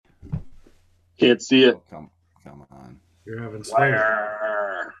Can't see it. Oh, come on. You're having snow.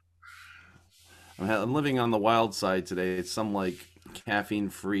 I'm living on the wild side today. It's some like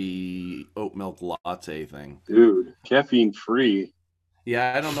caffeine-free oat milk latte thing. Dude, caffeine free.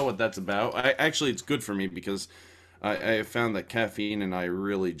 Yeah, I don't know what that's about. Actually, it's good for me because I have found that caffeine and I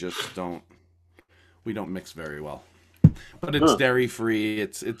really just don't. We don't mix very well. But it's Huh. dairy-free.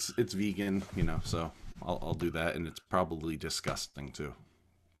 It's vegan. So I'll do that, and it's probably disgusting too.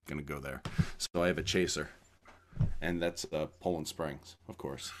 Gonna go there. So I have a chaser, and that's Poland Springs, of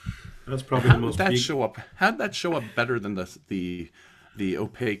course. That's probably How the did most that vegan. show up? How did that show up better than the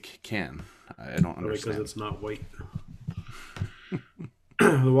opaque can? I don't Probably because understand. it's not white.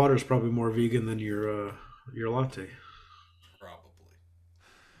 The water's probably more vegan than your latte. Probably.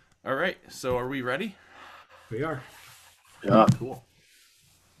 All right. So are we ready? We are. Yeah. Cool.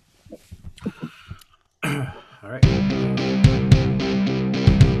 All right.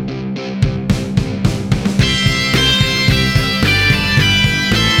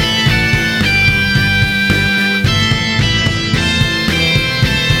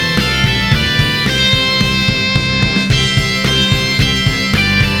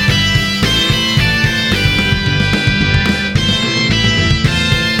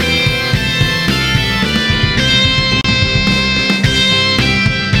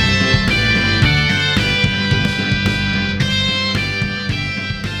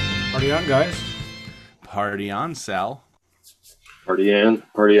 Party on, guys. Party on, Sal. Party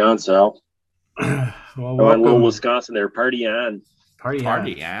on, Sal. Well, Oh, I little welcome. Wisconsin there. Party on. Party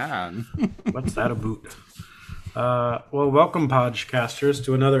Party on. on. What's that about? Welcome, podcasters,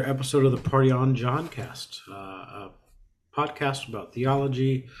 to another episode of the Party on Johncast, a podcast about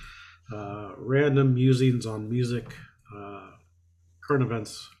theology, random musings on music, current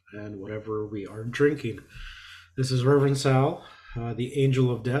events, and whatever we are drinking. This is Reverend Sal, the angel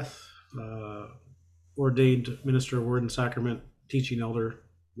of death, ordained minister of word and sacrament, teaching elder,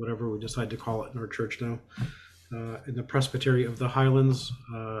 whatever we decide to call it in our church now. In the Presbytery of the Highlands,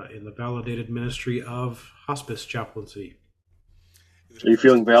 in the validated ministry of hospice chaplaincy. Are you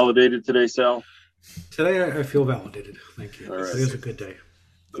feeling validated today, Sal? Today I feel validated. Thank you. All right. Today's a good day.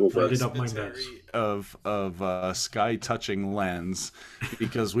 Cool, I bud. did up my meds. of sky touching lens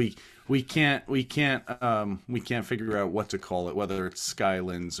because we can't figure out what to call it, whether it's sky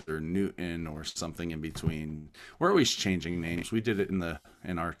lens or Newton or something in between. We're always changing names. We did it in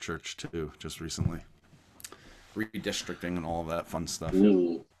our church too just recently, redistricting and all of that fun stuff.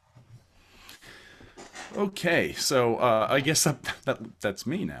 Okay, so I guess that's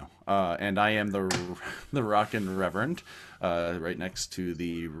me now, and I am the Rockin' Reverend, right next to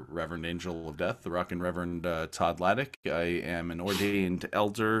the Reverend Angel of Death, the Rockin' Reverend Todd Laddick. I am an ordained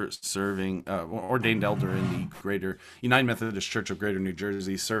elder in the Greater United Methodist Church of Greater New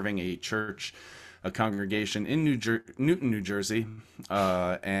Jersey, serving a congregation in Newton, New Jersey,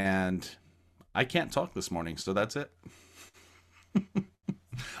 and I can't talk this morning, so that's it.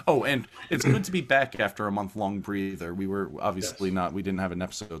 Oh, and it's good to be back after a month-long breather. We were obviously we didn't have an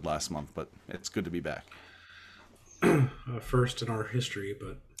episode last month, but it's good to be back. First in our history,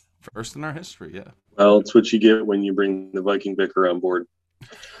 but First in our history, yeah. Well, it's what you get when you bring the Viking Vicar on board.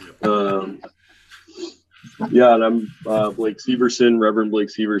 Yeah, and I'm Blake Severson, Reverend Blake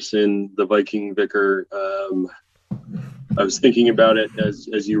Severson, the Viking Vicar. I was thinking about it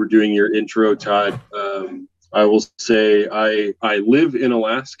as you were doing your intro, Todd. I will say I live in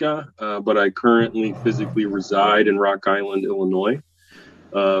Alaska, but I currently physically reside in Rock Island, Illinois.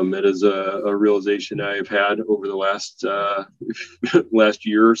 It is a realization I have had over the last last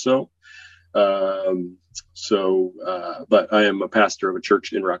year or so. But I am a pastor of a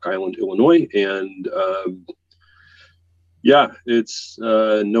church in Rock Island, Illinois, and yeah, it's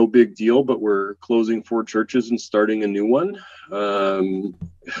no big deal, but we're closing 4 churches and starting a new one.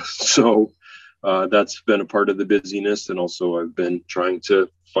 That's been a part of the busyness, and also I've been trying to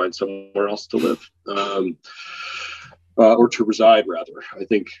find somewhere else to live, or to reside, rather. I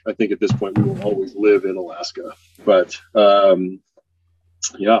think at this point we will always live in Alaska, but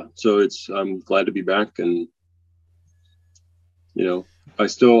yeah. So I'm glad to be back, and I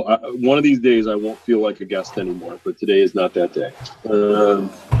still one of these days I won't feel like a guest anymore, but today is not that day.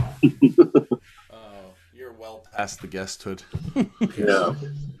 You're well past the guesthood. Yeah.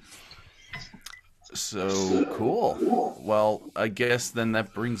 So cool. Well, I guess then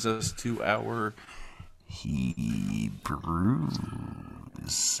that brings us to our Hebrew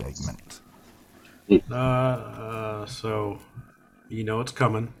segment. So you know it's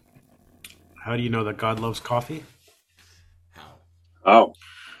coming. How do you know that God loves coffee? How? Oh.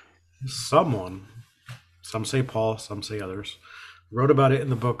 Some say Paul, some say others, Wrote about it in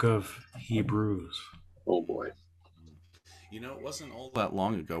the book of Hebrews. Oh boy. It wasn't all that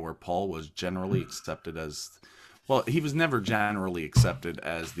long ago where Paul was generally accepted as, well, he was never generally accepted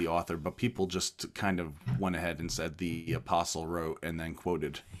as the author, but people just kind of went ahead and said the apostle wrote and then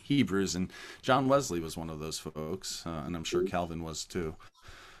quoted Hebrews. And John Wesley was one of those folks, and I'm sure Calvin was too.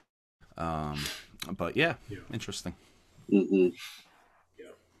 But yeah, interesting. Mm-hmm.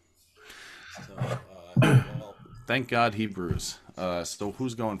 So, well, thank God Hebrews. So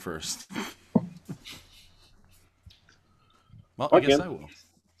who's going first? Well, I guess I will.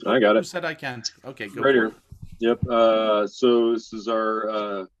 I got it. Who said I can? Okay, go right for here. it. Yep. So this is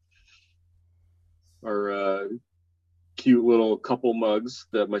our cute little couple mugs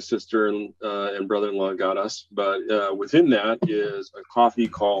that my sister and brother-in-law got us. But within that is a coffee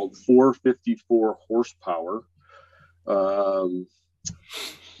called 454 horsepower,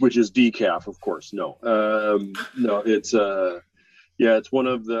 which is decaf, of course. No, it's it's one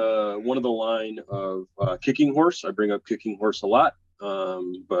of the line of Kicking Horse. I bring up Kicking Horse a lot.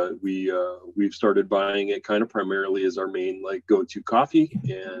 But we've started buying it kind of primarily as our main go-to coffee,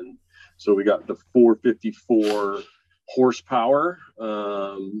 and so we got the 454 horsepower,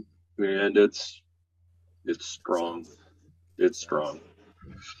 and it's strong. It's strong.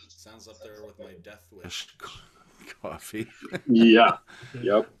 Sounds up there with my Death Wish coffee. Yeah.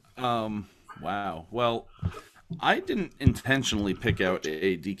 Yep. Wow. Well, I didn't intentionally pick out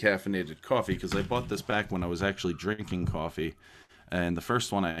a decaffeinated coffee because I bought this back when I was actually drinking coffee. And the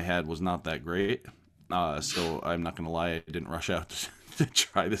first one I had was not that great. So I'm not going to lie, I didn't rush out to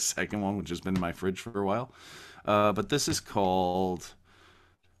try the second one, which has been in my fridge for a while. But this is called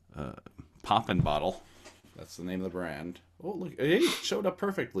Poppin' Bottle. That's the name of the brand. Oh, look, it showed up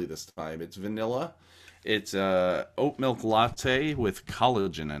perfectly this time. It's vanilla. It's oat milk latte with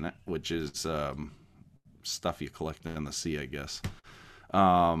collagen in it, which is stuff you collect in the sea, I guess.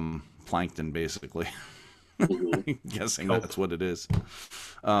 Plankton, basically. I'm guessing that's what it is.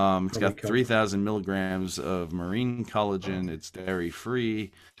 It's got 3,000 milligrams of marine collagen. It's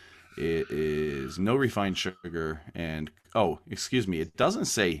dairy-free. It is no refined sugar. And, excuse me, it doesn't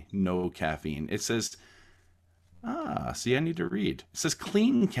say no caffeine. It says, see, I need to read. It says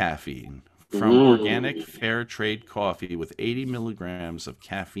clean caffeine from organic fair trade coffee with 80 milligrams of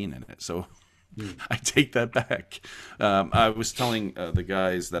caffeine in it. So I take that back. I was telling the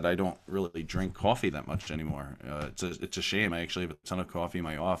guys that I don't really drink coffee that much anymore. It's a shame. I actually have a ton of coffee in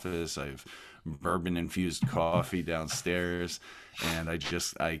my office. I have bourbon infused coffee downstairs, and I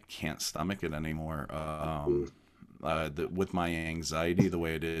can't stomach it anymore. With my anxiety the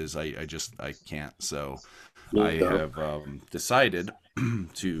way it is, I can't. So I have decided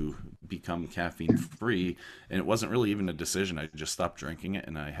to become caffeine free, and it wasn't really even a decision. I just stopped drinking it,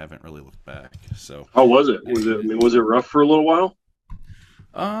 and I haven't really looked back. So how was it? Was it rough for a little while?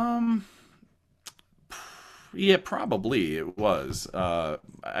 Yeah, probably it was. I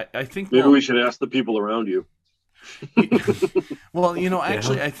think maybe we should ask the people around you. Well,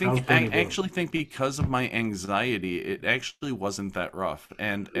 actually, I think because of my anxiety, it actually wasn't that rough,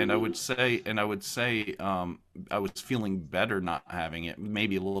 and I would say, I was feeling better not having it,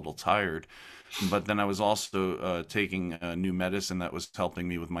 maybe a little tired, but then I was also taking new medicine that was helping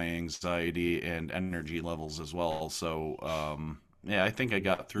me with my anxiety and energy levels as well. So, yeah, I think I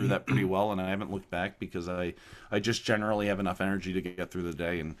got through that pretty well, and I haven't looked back because I just generally have enough energy to get through the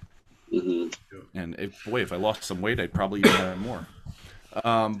day, and. And if I lost some weight, I'd probably even have more.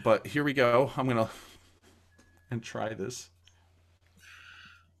 But here we go. I'm gonna try this.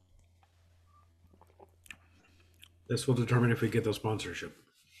 This will determine if we get the sponsorship.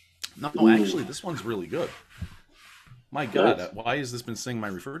 No, actually, this one's really good. My God, why has this been sitting in my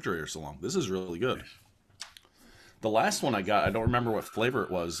refrigerator so long? This is really good. The last one I got, I don't remember what flavor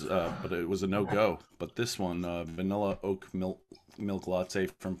it was, but it was a no-go. But this one, vanilla oat milk latte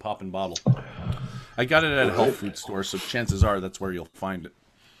from Poppin' Bottle. I got it at a health food store, so chances are that's where you'll find it.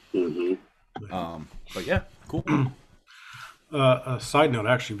 But yeah, cool. A side note,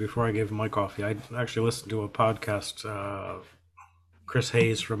 actually, before I gave my coffee, I actually listened to a podcast. Chris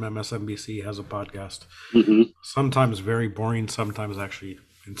Hayes from MSNBC has a podcast. Sometimes very boring, sometimes actually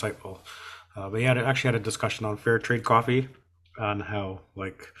insightful. But he actually had a discussion on fair trade coffee, on how,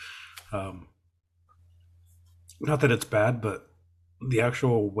 not that it's bad, but the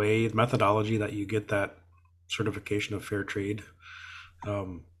actual methodology that you get that certification of fair trade,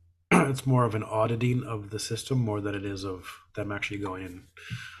 it's more of an auditing of the system more than it is of them actually going and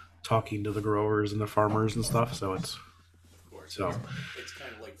talking to the growers and the farmers and stuff. So it's, So it's kind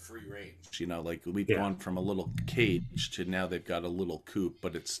of like free range, like we've yeah, gone from a little cage to now they've got a little coop,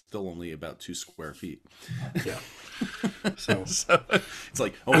 but it's still only about 2 square feet. yeah. So So it's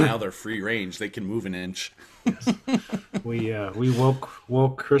like, oh, now they're free range; they can move an inch. yes, we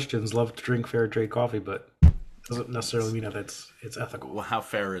woke Christians love to drink fair trade coffee, but doesn't necessarily mean that it's ethical. Well, how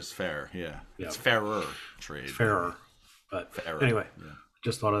fair is fair? Yeah, Yeah, it's fairer trade. fairer. But Fairer. anyway, Yeah.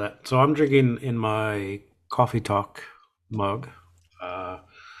 just thought of that. So I'm drinking in my coffee talk mug,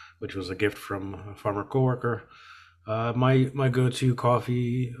 which was a gift from a former coworker. My go-to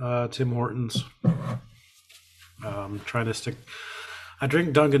coffee, Tim Hortons. Trying to stick. I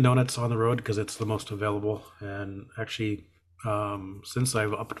drink Dunkin' Donuts on the road because it's the most available. And actually, since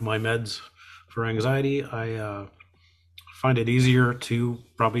I've upped my meds for anxiety, I find it easier to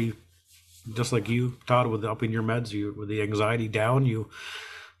probably just like you, Todd, with upping your meds. You with the anxiety down, you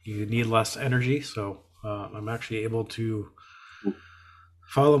need less energy. So I'm actually able to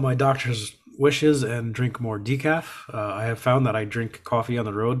follow my doctor's wishes and drink more decaf. I have found that I drink coffee on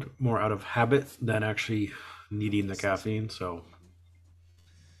the road more out of habit than actually needing the caffeine. So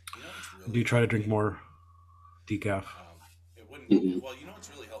do you try to drink more decaf? It wouldn't. Well, what's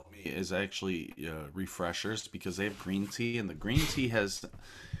really helped me is actually refreshers, because they have green tea, and the green tea has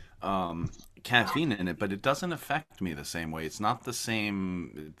caffeine in it, but it doesn't affect me the same way. It's not the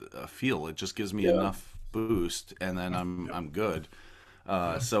same feel. It just gives me enough boost, and then I'm good.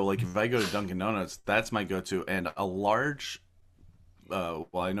 So like if I go to Dunkin' Donuts, that's my go-to, and a large. Well,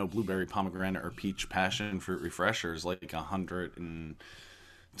 I know blueberry, pomegranate, or peach passion fruit refreshers like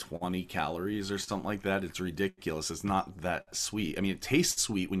 120 calories or something like that. It's ridiculous. It's not that sweet. I mean, it tastes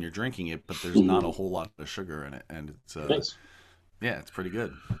sweet when you're drinking it, but there's not a whole lot of sugar in it, and it's Nice. yeah, it's pretty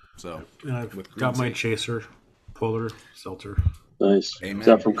good. So And I've with got my tea. chaser, polar seltzer. Nice. Amen. Is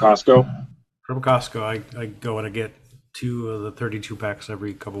that from Costco? From Costco, I go and I get 2 of the 32 packs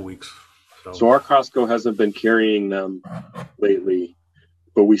every couple weeks. So our Costco hasn't been carrying them lately,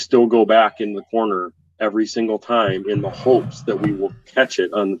 but we still go back in the corner every single time in the hopes that we will catch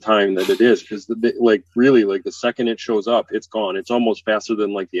it on the time that it is. Because really, like the second it shows up, it's gone. It's almost faster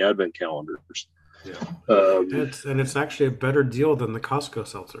than like the advent calendars. Yeah, Um, it's actually a better deal than the Costco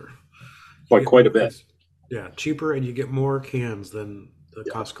seltzer. by You get quite a more- bit. it's- Yeah, cheaper, and you get more cans than the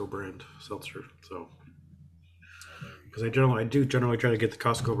Costco brand seltzer. So, because I do generally try to get the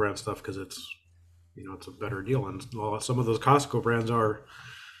Costco brand stuff because it's it's a better deal, and well, some of those Costco brands are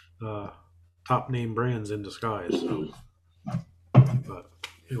top name brands in disguise. So, but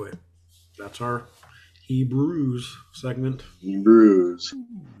anyway, that's our Hebrews segment. Hebrews.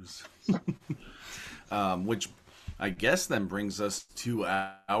 Which I guess then brings us to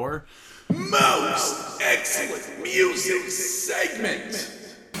our most excellent music segment.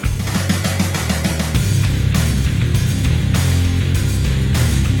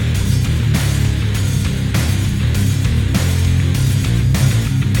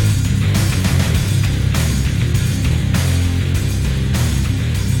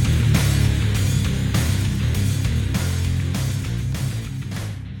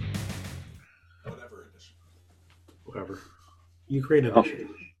 Whatever edition. Whatever. Ukraine edition.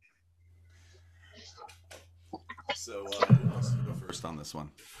 So, who wants to go first on this one?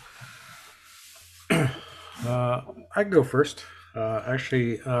 I can go first.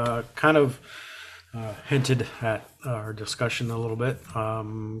 Actually, kind of hinted at our discussion a little bit.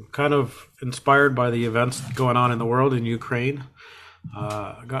 Kind of inspired by the events going on in the world in Ukraine.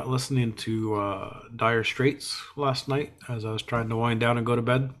 I got listening to Dire Straits last night as I was trying to wind down and go to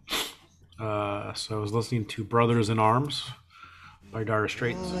bed. So I was listening to Brothers in Arms by Dire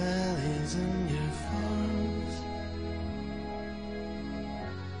Straits.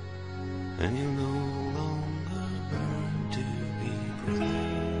 And you no longer burn to be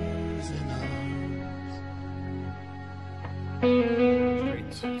brothers in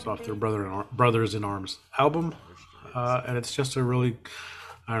arms. It's off their Brothers in Arms album, and it's just a really,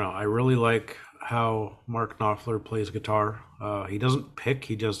 I don't know. I really like how Mark Knopfler plays guitar. He doesn't pick;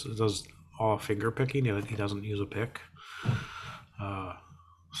 he just does all finger picking. He doesn't use a pick.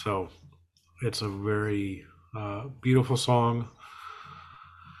 So it's a very beautiful song.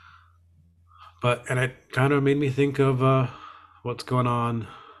 And it kind of made me think of what's going on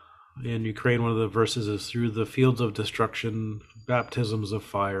in Ukraine. One of the verses is, "Through the fields of destruction, baptisms of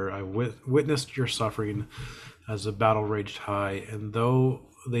fire, I witnessed your suffering as the battle raged high. And though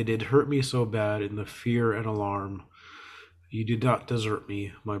they did hurt me so bad in the fear and alarm, you did not desert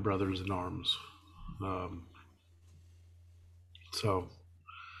me, my brothers in arms." So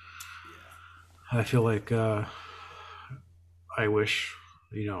I feel like I wish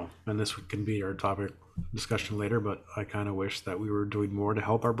and this can be our topic discussion later, but I kind of wish that we were doing more to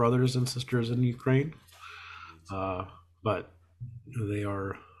help our brothers and sisters in Ukraine. But they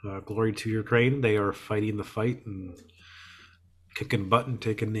are, glory to Ukraine. They are fighting the fight and kicking butt and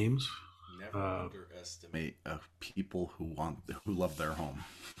taking names. Never underestimate people who love their home.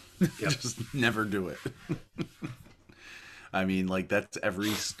 Yep. Just never do it. I mean, like, that's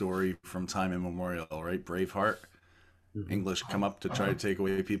every story from time immemorial, right? Braveheart. Mhm. English come up to try to take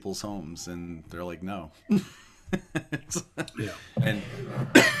away people's homes, and they're like, no. Yeah. And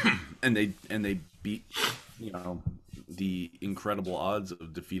and they beat, the incredible odds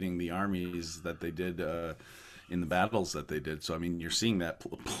of defeating the armies that they did in the battles that they did. So I mean, you're seeing that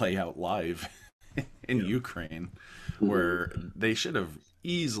play out live in Ukraine, where they should have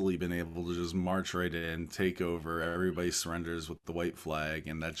easily been able to just march right in, take over, everybody surrenders with the white flag,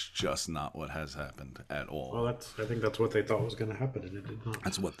 and that's just not what has happened at all. Well, I think that's what they thought was going to happen, and it did not.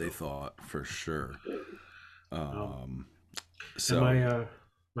 That's what they thought, for sure. And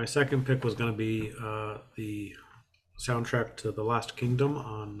my second pick was going to be the soundtrack to The Last Kingdom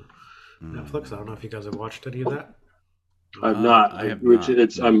on Netflix. I don't know if you guys have watched any of that. I've not. I have which not.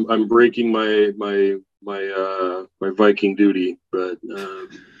 it's I'm breaking my Viking duty, but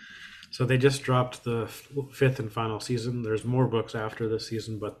So they just dropped the fifth and final season. There's more books after this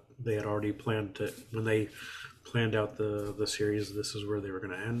season, but they had already planned to, when they planned out the series, this is where they were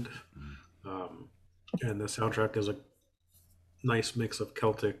going to end. And the soundtrack is a nice mix of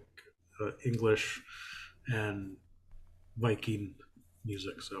Celtic, English, and Viking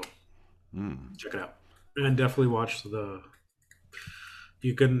music. So check it out, and definitely watch the.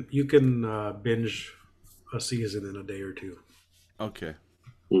 You can binge a season in a day or two. Okay.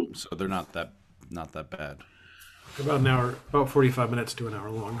 So they're not that bad. About an hour, about 45 minutes to an hour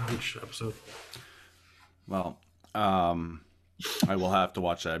long each episode. Well, I will have to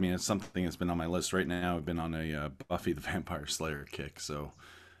watch that. I mean, it's something that's been on my list right now. I've been on a Buffy the Vampire Slayer kick, so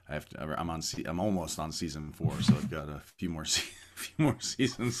I have to. I'm almost on season 4, so I've got a few more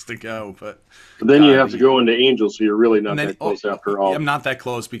seasons to go. But then you have to go into Angel, so you're really not that close after all. I'm not that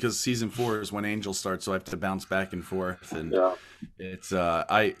close because season 4 is when Angel starts, so I have to bounce back and forth. And it's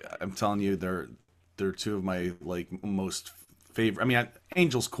I'm telling you, they're two of my most favorite. I mean,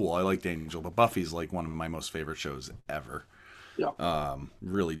 Angel's cool. I liked Angel, but Buffy's like one of my most favorite shows ever. Yeah.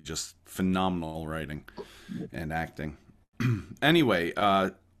 Really just phenomenal writing and acting. Anyway,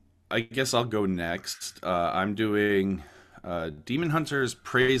 I guess I'll go next. I'm doing Demon Hunters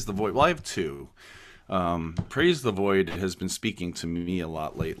Praise the Void. Well, I have 2. Praise the Void has been speaking to me a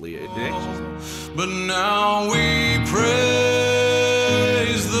lot lately. But now we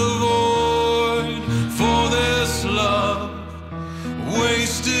praise the void for this love,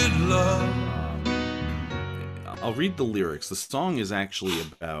 wasted love. I'll read the lyrics. The song is actually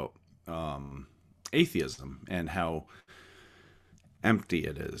about atheism and how empty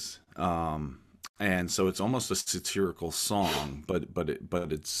it is. And so it's almost a satirical song, but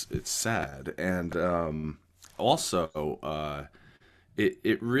it's sad. And also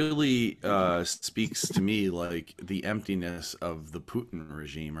it really speaks to me like the emptiness of the Putin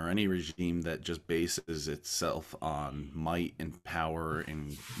regime, or any regime that just bases itself on might and power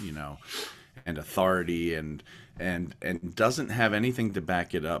and and authority and doesn't have anything to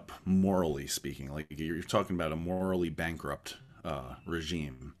back it up morally speaking. Like, you're talking about a morally bankrupt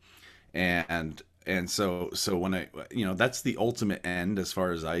regime. And so when I, that's the ultimate end as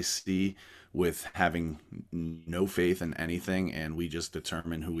far as I see, with having no faith in anything, and we just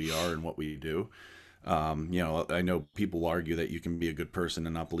determine who we are and what we do. I know people argue that you can be a good person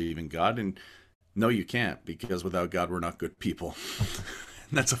and not believe in God, and no, you can't, because without God, we're not good people.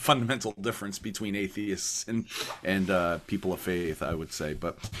 That's a fundamental difference between atheists and people of faith, I would say.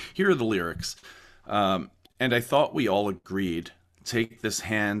 But here are the lyrics. And I thought we all agreed, take this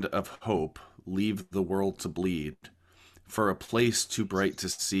hand of hope, leave the world to bleed. For a place too bright to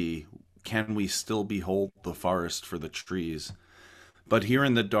see, can we still behold the forest for the trees? But here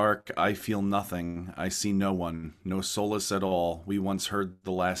in the dark, I feel nothing, I see no one, no solace at all. We once heard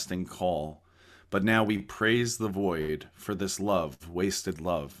the lasting call, but now we praise the void for this love, wasted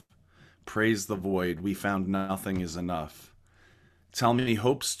love. Praise the void, we found nothing is enough. Tell me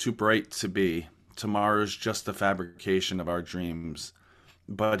hope's too bright to be, tomorrow's just a fabrication of our dreams.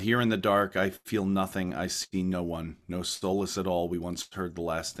 But here in the dark, I feel nothing, I see no one, no solace at all. We once heard the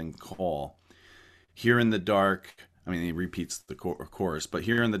lasting call. Here in the dark, he repeats the chorus, but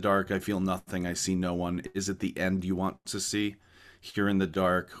here in the dark, I feel nothing, I see no one. Is it the end you want to see? Here in the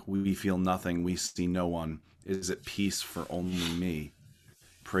dark, we feel nothing, we see no one. Is it peace for only me?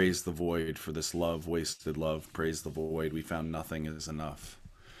 Praise the void for this love, wasted love. Praise the void, we found nothing is enough.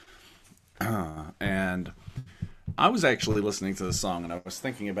 And I was actually listening to the song, and I was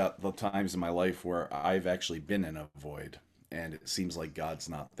thinking about the times in my life where I've actually been in a void, and it seems like God's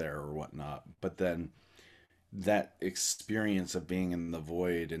not there or whatnot. But then that experience of being in the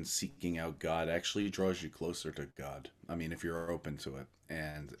void and seeking out God actually draws you closer to God. I mean, if you're open to it.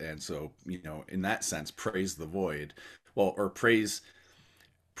 And so, in that sense, praise the void. Well, or praise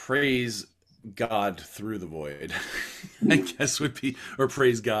God through the void, I guess would be, or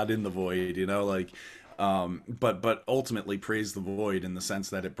praise God in the void, but ultimately praise the void in the sense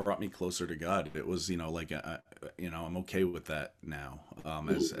that it brought me closer to God. It was, I'm okay with that now,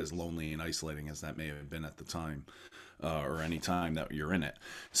 as lonely and isolating as that may have been at the time, or any time that you're in it.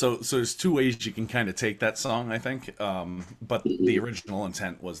 So there's two ways you can kind of take that song, I think. But the original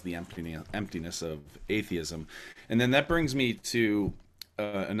intent was the emptiness of atheism. And then that brings me to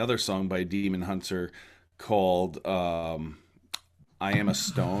another song by Demon Hunter called I Am a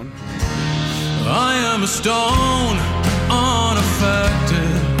Stone. I am a stone,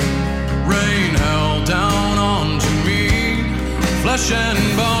 unaffected. Rain held down onto me, flesh and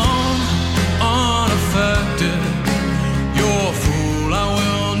bone, unaffected. You're a fool, I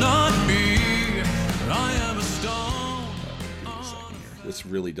will not be. I am a stone. Give me a second here. This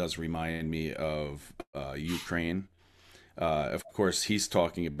really does remind me of Ukraine. Of course, he's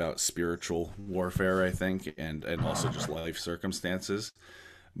talking about spiritual warfare, I think, and also just life circumstances.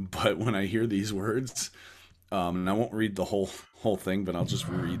 But when I hear these words, and I won't read the whole thing, but I'll just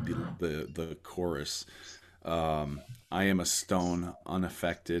read the chorus. I am a stone,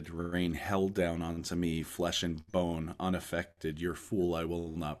 unaffected. Rain held down onto me, flesh and bone, unaffected. Your fool I will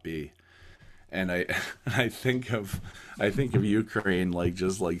not be. And I think of Ukraine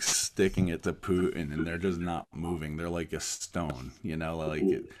just like sticking it to Putin, and they're just not moving. They're like a stone,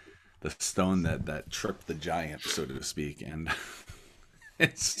 the stone that tripped the giant, so to speak. And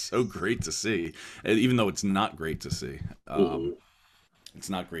it's so great to see, even though it's not great to see. It's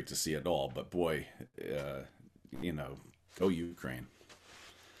not great to see at all. But boy, go Ukraine.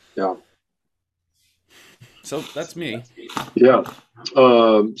 Yeah. So that's me. Yeah.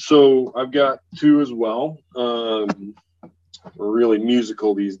 So I've got two as well. We're really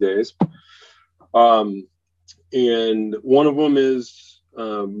musical these days. And one of them is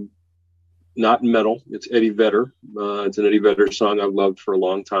not metal. It's Eddie Vedder. It's an Eddie Vedder song I've loved for a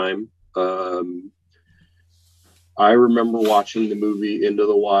long time. I remember watching the movie Into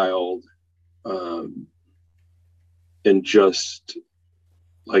the Wild, and just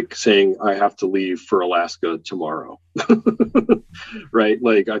like saying, I have to leave for Alaska tomorrow. Right?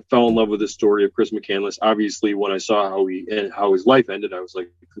 Like, I fell in love with the story of Chris McCandless. Obviously, when I saw how his life ended, I was like,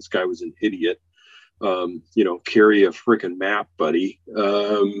 this guy was an idiot. Carry a freaking map, buddy.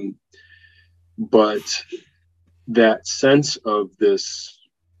 But that sense of this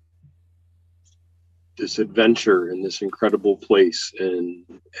adventure in this incredible place, and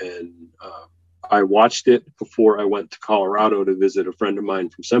I watched it before I went to Colorado to visit a friend of mine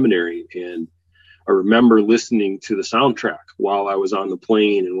from seminary, and I remember listening to the soundtrack while I was on the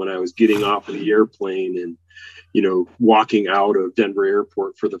plane, and when I was getting off of the airplane, and walking out of Denver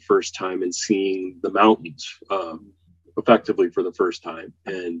Airport for the first time and seeing the mountains effectively for the first time,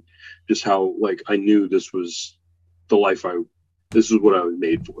 and just how I knew this was the life this is what I was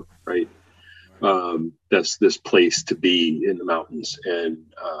made for, right? That's this place to be in the mountains. And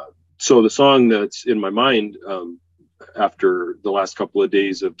so the song that's in my mind after the last couple of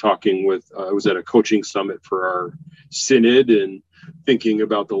days of talking with, I was at a coaching summit for our synod and thinking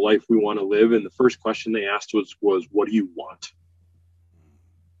about the life we want to live. And the first question they asked was, what do you want?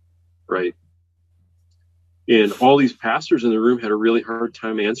 Right. And all these pastors in the room had a really hard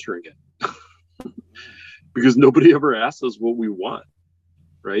time answering it because nobody ever asks us what we want.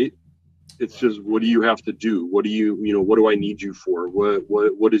 Right. It's just, what do you have to do? What do what do I need you for?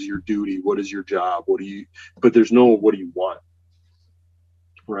 What is your duty? What is your job? But there's no, what do you want?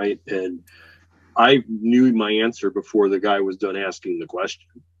 Right. And I knew my answer before the guy was done asking the question.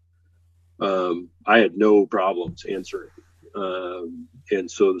 I had no problems answering. And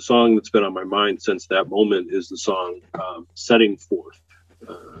so the song that's been on my mind since that moment is the song Setting Forth.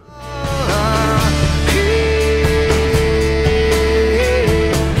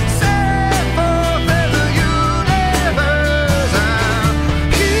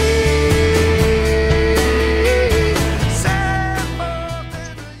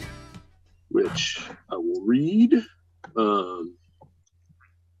 Which I will read.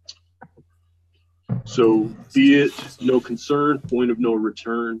 So be it no concern, point of no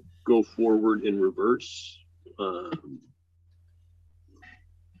return, go forward in reverse.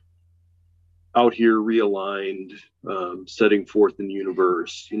 out here realigned, setting forth in the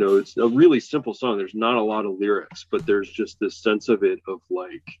universe. You know, it's a really simple song. There's not a lot of lyrics, but there's just this sense of it of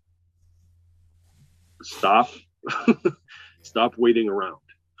like, stop, stop waiting around.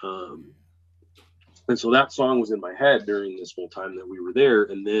 And so that song was in my head during this whole time that we were there.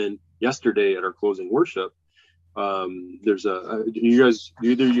 And then yesterday at our closing worship, there's you guys,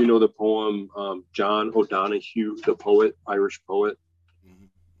 either you know the poem John O'Donohue, the poet, Irish poet.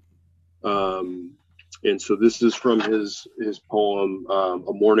 And so this is from his poem,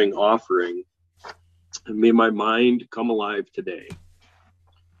 A Morning Offering. And may my mind come alive today.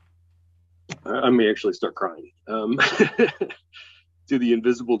 I may actually start crying. To the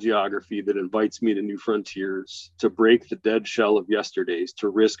invisible geography that invites me to new frontiers, to break the dead shell of yesterdays, to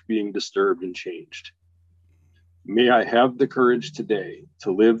risk being disturbed and changed. May I have the courage today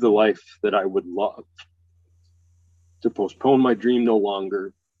to live the life that I would love, to postpone my dream no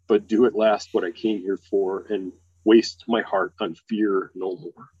longer, but do at last what I came here for and waste my heart on fear no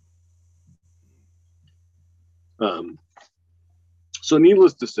more. So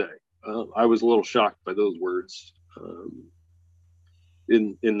needless to say, I was a little shocked by those words.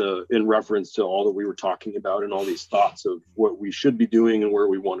 In reference to all that we were talking about and all these thoughts of what we should be doing and where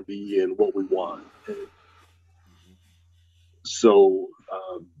we want to be and what we want. And so,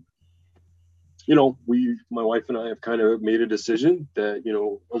 you know, my wife and I have kind of made a decision that, you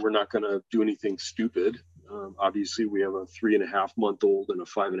know, we're not going to do anything stupid. Obviously we have a 3.5-month-old and a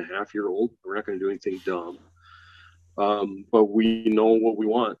 5.5-year-old. We're not going to do anything dumb. But we know what we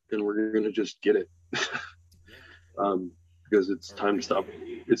want and we're going to just get it. Because it's time to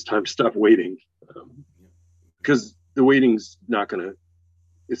stop waiting, because the waiting's not gonna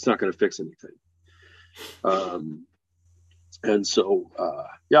fix anything. And so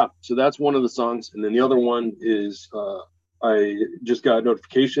so that's one of the songs. And then the other one is I just got a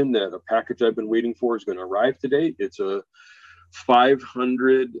notification that a package I've been waiting for is going to arrive today. It's a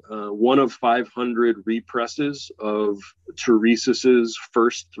 500 one of 500 represses of Teresa's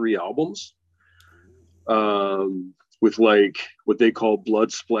first 3 albums, with like what they call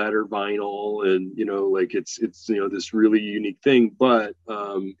blood splatter vinyl, and you know, like it's you know, this really unique thing, but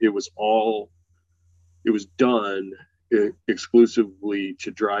it was done exclusively to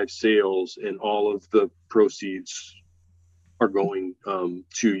drive sales, and all of the proceeds are going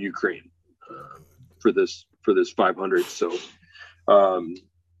to Ukraine for this 500. So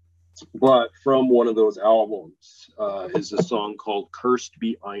but from one of those albums is a song called Cursed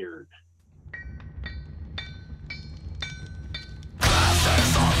Be Iron.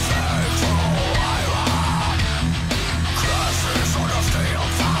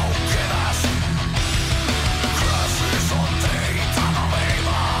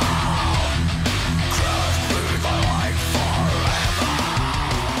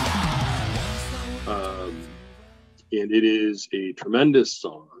 And it is a tremendous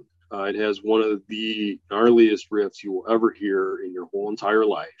song. It has one of the gnarliest riffs you will ever hear in your whole entire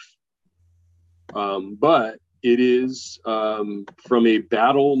life. But it is from a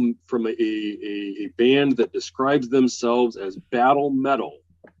band that describes themselves as battle metal.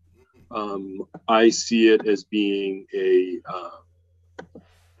 I see it as being a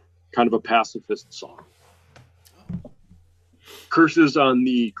kind of a pacifist song. Curses on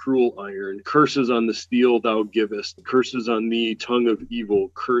thee, cruel iron, curses on the steel thou givest, curses on thee, tongue of evil,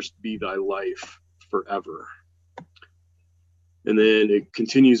 cursed be thy life forever. And then it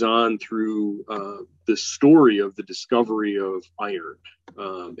continues on through the story of the discovery of iron,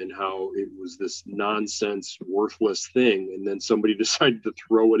 and how it was this nonsense, worthless thing. And then somebody decided to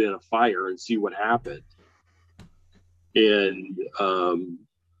throw it in a fire and see what happened. And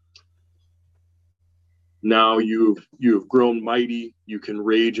now you've grown mighty, you can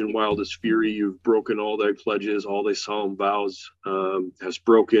rage in wildest fury, you've broken all thy pledges, all thy solemn vows, hast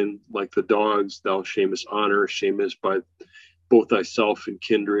broken like the dogs, thou shamest honor, shamest by both thyself and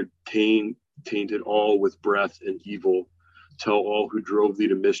kindred, tainted all with breath and evil. Tell all who drove thee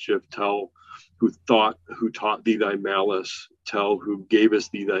to mischief, tell who taught thee thy malice, tell who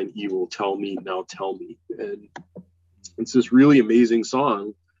gavest thee thine evil, tell me, now tell me. And it's this really amazing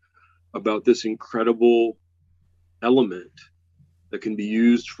song about this incredible element that can be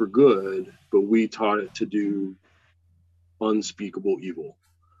used for good, but we taught it to do unspeakable evil.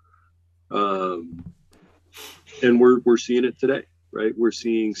 And we're seeing it today, right? We're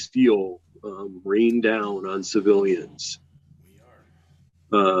seeing steel rain down on civilians,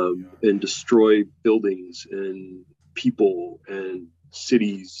 and destroy buildings and people and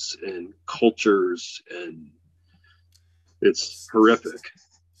cities and cultures, and it's horrific.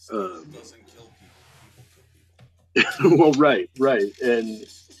 Doesn't kill people, people kill people. Well, right, and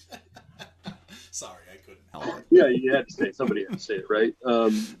Sorry, I couldn't help it. Yeah, you had to say it. Somebody had to say it, right?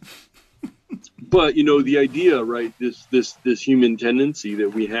 But the idea, right? This human tendency that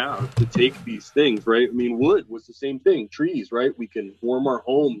we have to take these things, right? I mean, wood was the same thing. Trees, right? We can warm our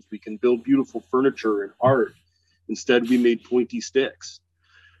homes. We can build beautiful furniture and art. Instead, we made pointy sticks.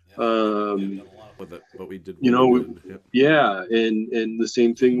 Yeah, we did a lot with it, but we did. Yeah, and the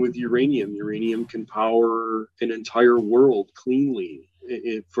same thing with uranium. Uranium can power an entire world cleanly,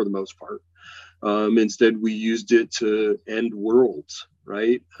 for the most part. Instead, we used it to end worlds,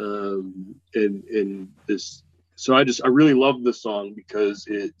 right? And this, so I really love this song because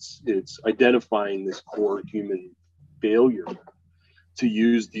it's identifying this core human failure to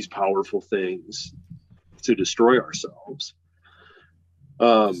use these powerful things to destroy ourselves.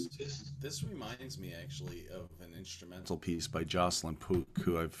 This reminds me actually of an instrumental piece by Jocelyn Pook,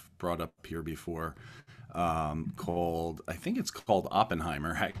 who I've brought up here before, called, I think it's called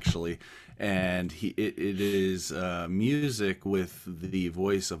Oppenheimer, actually, and it is music with the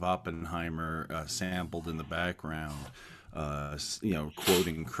voice of Oppenheimer sampled in the background,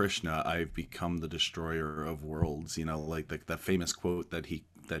 quoting Krishna, "I've become the destroyer of worlds," like that famous quote that he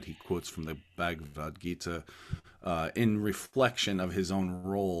quotes from the Bhagavad Gita, in reflection of his own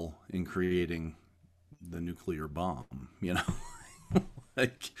role in creating the nuclear bomb,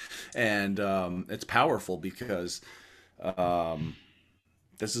 and it's powerful because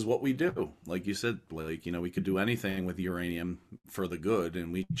this is what we do. Like you said, Blake, we could do anything with uranium for the good,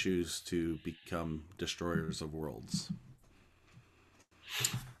 and we choose to become destroyers of worlds.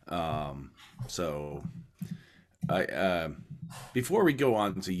 So before we go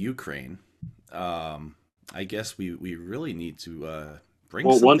on to Ukraine, I guess we really need to bring.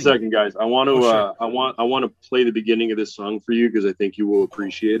 Well, one second, guys. I want to I want to play the beginning of this song for you because I think you will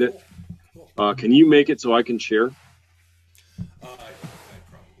appreciate it. Can you make it so I can share? I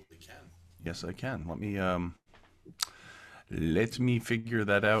probably can. Yes, I can. Let me figure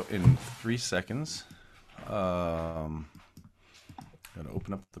that out in 3 seconds. Got to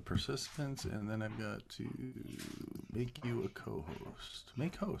open up the participants, and then I've got to make you a co-host.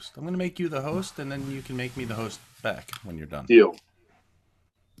 Make host. I'm going to make you the host, and then you can make me the host back when you're done. Deal.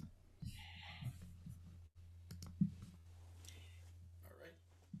 All right.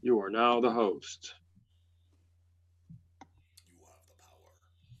 You are now the host. You have the power.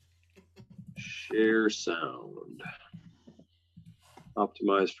 Share sound.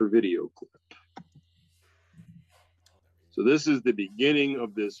 Optimize for video clip. So this is the beginning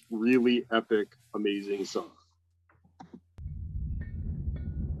of this really epic, amazing song.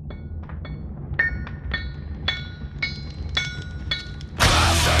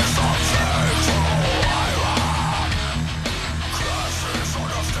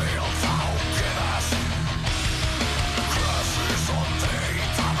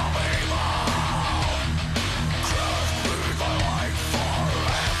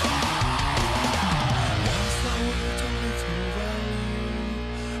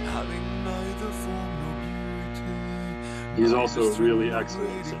 He's also a really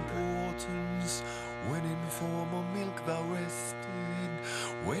excellent singer. When in form of milk thou rested,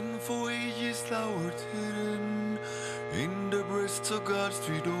 when for ages thou wert hidden in the breasts of God's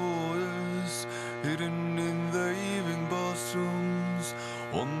three daughters, hidden in the evening bathrooms,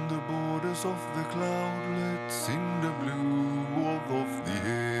 on the borders of the cloudlets, in the blue of the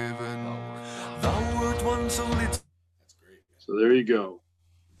heaven. Thou wert once so little. That's great. So there you go.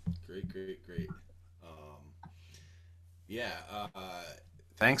 Great.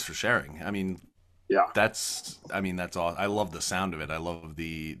 Thanks for sharing. That's all. I love the sound of it. I love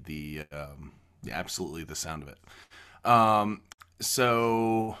the absolutely the sound of it.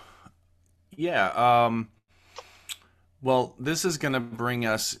 Well, this is going to bring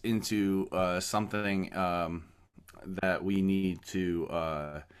us into something that we need to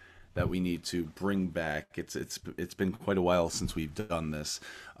bring back. It's been quite a while since we've done this.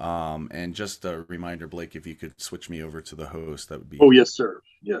 And just a reminder, Blake, if you could switch me over to the host, that would be. Oh yes, sir.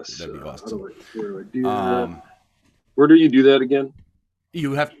 Yes, that'd be awesome. Where do I do that? Where do you do that again?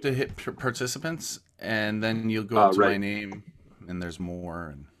 You have to hit participants, and then you'll go up to my name, and there's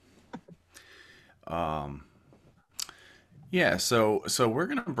more. And so we're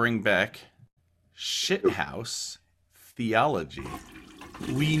gonna bring back shithouse theology.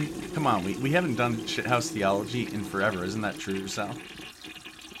 We haven't done shithouse theology in forever, isn't that true, Sal?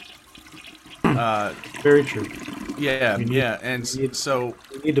 Very true. Yeah, we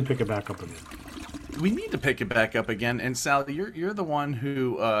need to pick it back up again. We need to pick it back up again. And Sal, you're the one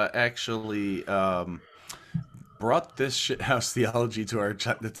who actually brought this shithouse theology to our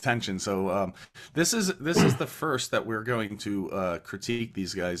attention. So this is the first that we're going to critique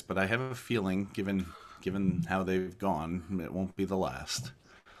these guys, but I have a feeling, given how they've gone, it won't be the last.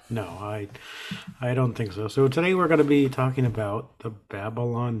 No, I don't think so. So today we're going to be talking about the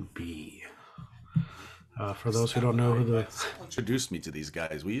Babylon Bee. For those who don't know who the... Someone introduced me to these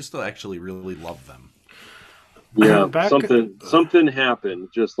guys. We used to actually really love them. Yeah, something happened,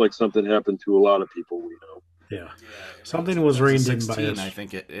 just like something happened to a lot of people we know. Yeah, something was reined in by us. I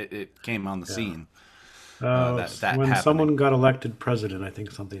think it came on the scene. When happening. Someone got elected president, I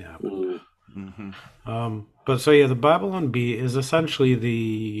think something happened. Mm-hmm. But so yeah, the Babylon Bee is essentially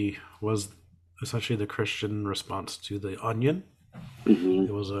the Christian response to the Onion. Mm-hmm.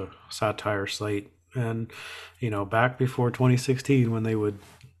 It was a satire site, and back before 2016, when they would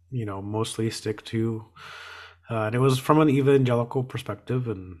mostly stick to, and it was from an evangelical perspective,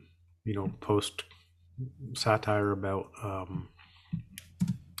 and post satire about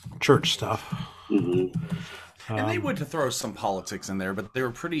church stuff. Mm-hmm. And they would throw some politics in there, but they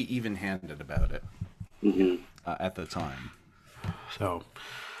were pretty even-handed about it at the time. So,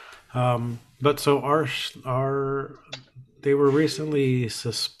 but so they were recently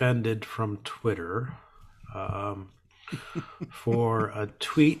suspended from Twitter for a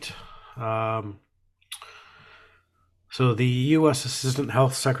tweet. So the U.S. Assistant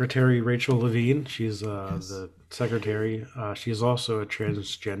Health Secretary Rachel Levine, she's the secretary. She's also a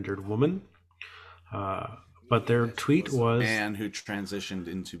transgendered woman. But their tweet was... a man who transitioned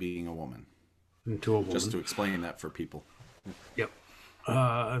into being a woman. Into a woman. Just to explain that for people. Yep.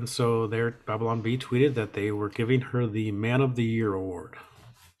 And so their Babylon Bee tweeted that they were giving her the Man of the Year award.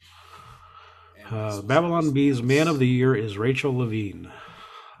 Babylon Bee's Man of the Year is Rachel Levine.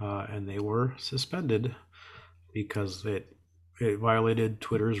 And they were suspended because it violated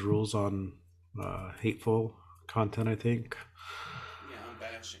Twitter's rules on hateful content, I think.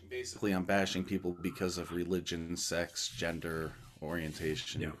 I'm bashing people because of religion, sex, gender,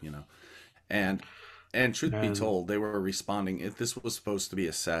 orientation, And truth be told, they were responding. If this was supposed to be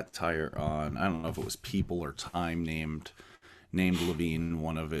a satire on, I don't know if it was People or Time named Levine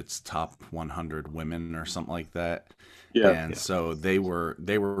one of its top 100 women or something like that. Yeah. And so they were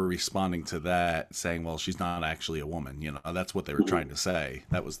responding to that, saying, "Well, she's not actually a woman." That's what they were trying to say.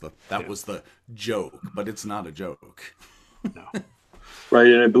 That was the joke, but it's not a joke. No. Right,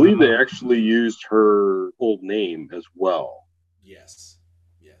 and I believe they actually used her old name as well. Yes,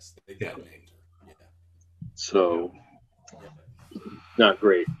 they named her. Yeah. So, not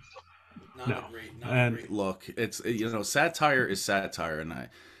great. Not a great look. It's satire is satire, and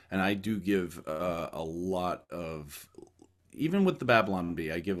I do give a lot of, even with the Babylon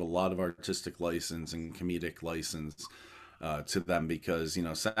Bee, I give a lot of artistic license and comedic license to them, because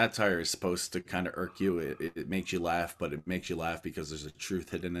satire is supposed to kind of irk you. It makes you laugh, but it makes you laugh because there's a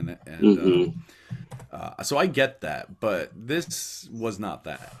truth hidden in it, and so I get that. But this was not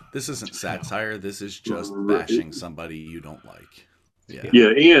that. This isn't satire. This is just bashing somebody you don't like. Yeah,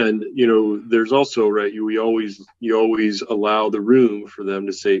 and there's also, right, you always allow the room for them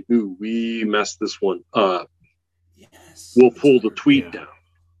to say, "Ooh, we messed this one up. Yes, we'll pull the tweet down."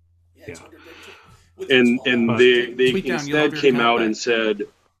 Yeah. And they instead came out and said,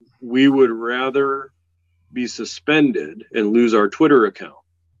 "We would rather be suspended and lose our Twitter account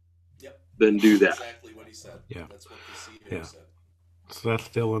than do that." Exactly what he said. Yeah. That's what the CEO said. So that's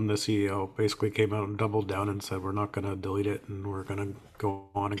Dylan, the CEO, basically came out and doubled down and said, we're not going to delete it, and we're going to go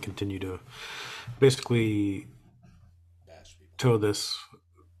on and continue to basically toe this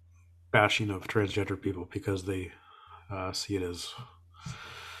bashing of transgender people because they see it as,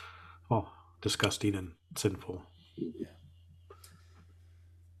 disgusting and sinful.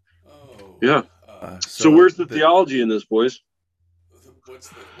 Yeah. So where's the theology in this, boys? Where's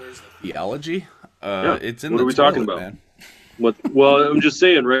the theology? It's in what the are we toilet, talking about? Man. Well, I'm just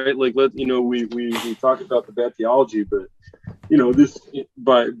saying, right? Like, we talk about the bad theology, but this,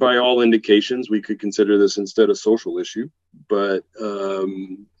 by all indications, we could consider this instead a social issue. But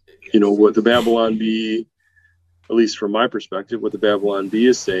what the Babylon Bee, at least from my perspective, what the Babylon Bee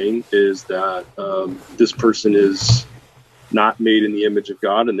is saying is that this person is not made in the image of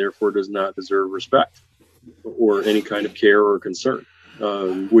God and therefore does not deserve respect or any kind of care or concern,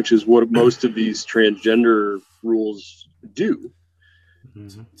 which is what most of these transgender rules do.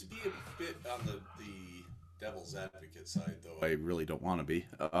 Mm-hmm. To be a bit on the devil's advocate side, though I really don't want to be,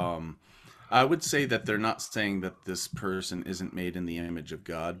 I would say that they're not saying that this person isn't made in the image of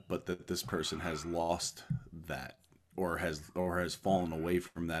God, but that this person has lost that or has fallen away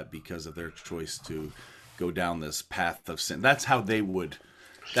from that because of their choice to go down this path of sin. That's how they would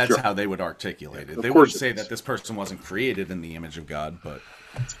That's how they would articulate it. Of They course wouldn't it say is. that this person wasn't created in the image of God, but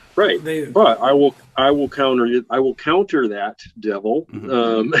Right. But I will counter it. I will counter that, devil.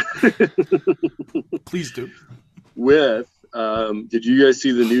 please do. With did you guys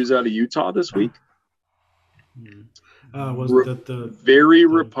see the news out of Utah this week? Was that the very the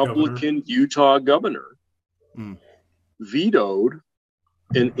Republican governor? Utah governor vetoed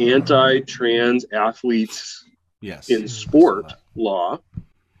an anti-trans athletes Yes. in sport law?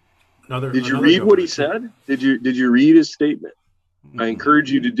 Did you read what he said? Did you read his statement? I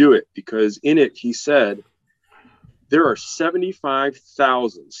encourage you to do it, because in it he said there are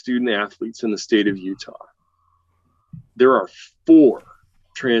 75,000 student athletes in the state of Utah. There are 4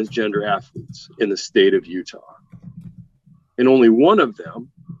 transgender athletes in the state of Utah, and only one of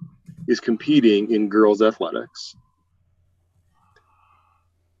them is competing in girls athletics.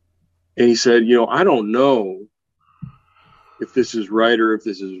 And he said, I don't know if this is right or if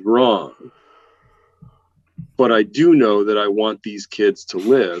this is wrong, but I do know that I want these kids to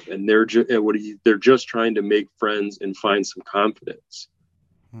live, and they're just trying to make friends and find some confidence.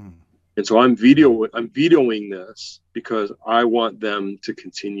 And so I'm vetoing this because I want them to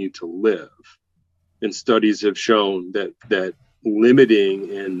continue to live. And studies have shown that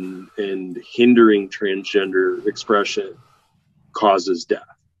limiting and hindering transgender expression causes death.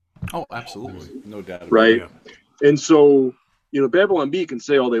 Oh, absolutely. No doubt about Right. it. And so, Babylon Bee can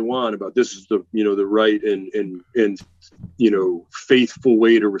say all they want about this is the, the right and faithful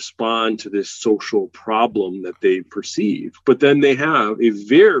way to respond to this social problem that they perceive. But then they have a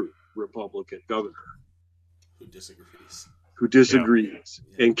very Republican governor who disagrees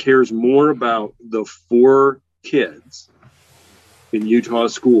and cares more about the 4 kids in Utah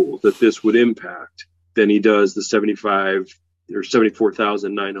schools that this would impact than he does the 75 or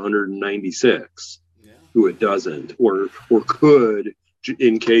 74,996 who it doesn't, or could,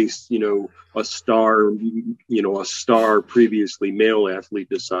 in case a star previously male athlete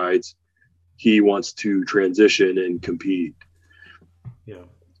decides he wants to transition and compete.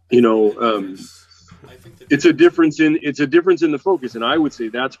 It's a difference in the focus, and I would say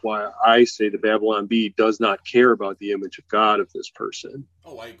that's why I say the Babylon Bee does not care about the image of God of this person.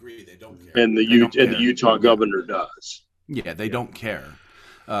 Oh, I agree. They don't care. And the Utah governor does. Yeah, they don't care.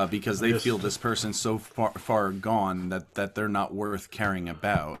 Because they feel this person's so far gone that they're not worth caring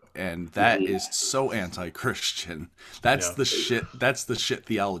about, and that is so anti-Christian. That's the shit. That's the shit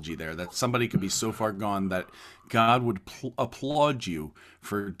theology there. That somebody could be so far gone that God would applaud you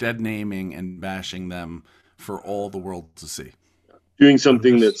for dead naming and bashing them for all the world to see. Doing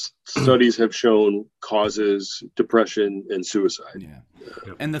something that studies have shown causes depression and suicide. Yeah.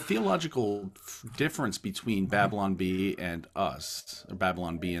 And the theological difference between Babylon Bee and us, or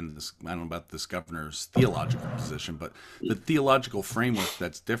Babylon Bee and this, I don't know about this governor's theological position, but the theological framework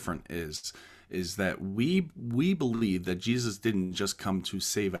that's different is that we believe that Jesus didn't just come to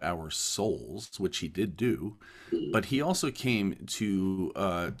save our souls, which he did do, but he also came to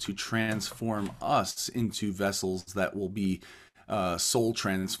transform us into vessels that will be soul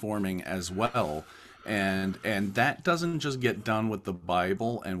transforming as well. And that doesn't just get done with the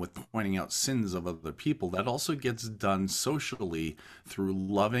Bible and with pointing out sins of other people. That also gets done socially through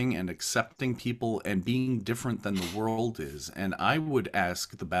loving and accepting people and being different than the world is. And I would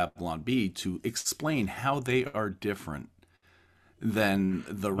ask the Babylon Bee to explain how they are different than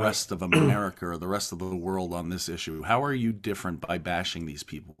the rest of America or the rest of the world on this issue. How are you different by bashing these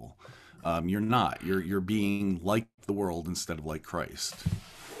people? You're not. You're being like the world instead of like Christ.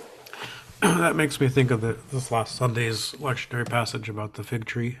 That makes me think of this last Sunday's lectionary passage about the fig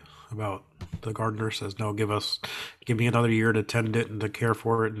tree, about the gardener says, no, give me another year to tend it and to care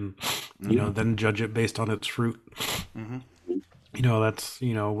for it, and then judge it based on its fruit. That's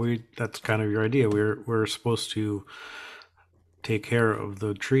that's kind of your idea. We're supposed to take care of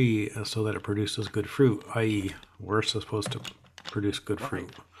the tree so that it produces good fruit, i.e. we're supposed to produce good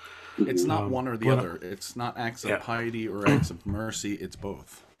fruit. It's not one or the other. It's not acts of piety or acts of mercy. It's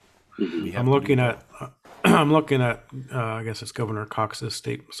both. I'm looking at I guess it's Governor Cox's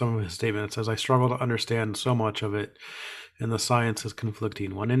some of his statement. It says, I struggle to understand so much of it, and the science is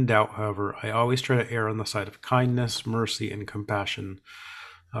conflicting. When in doubt, however, I always try to err on the side of kindness, mercy, and compassion,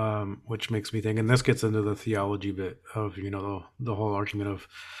 which makes me think, and this gets into the theology bit of, the whole argument of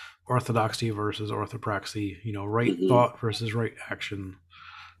orthodoxy versus orthopraxy, right thought versus right action.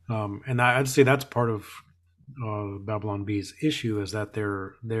 And I'd say that's part of Babylon Bee's issue, is that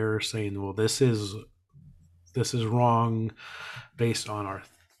they're saying, well, this is wrong based on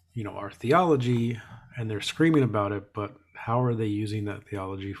our theology, and they're screaming about it, but how are they using that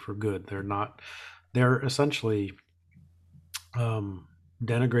theology for good? They're essentially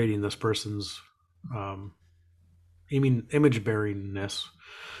denigrating this person's image bearingness,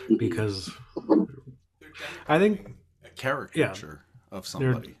 because I think A caricature of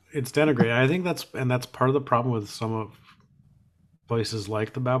somebody. it's denigrating. I think that's part of the problem with some of places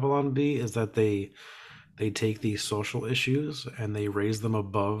like the Babylon Bee, is that they take these social issues and they raise them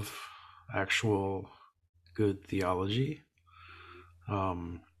above actual good theology.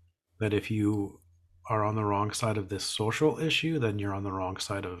 That if you are on the wrong side of this social issue, then you're on the wrong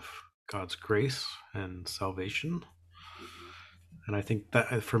side of God's grace and salvation. And I think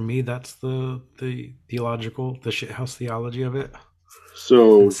that, for me, that's the theological, the shithouse theology of it.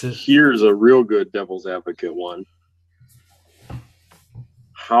 So here's a real good devil's advocate one.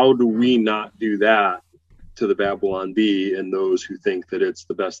 How do we not do that to the Babylon Bee and those who think that it's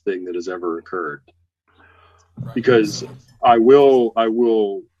the best thing that has ever occurred? Because I will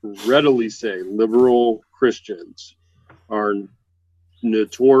readily say liberal Christians are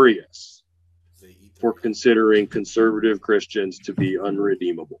notorious for considering conservative Christians to be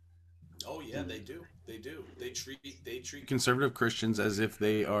unredeemable. Oh yeah, they do. They treat conservative Christians as if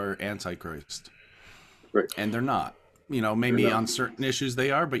they are antichrist. Right. And they're not. Maybe on certain issues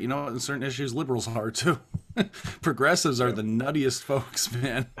they are, but on certain issues liberals are too. Progressives are the nuttiest folks,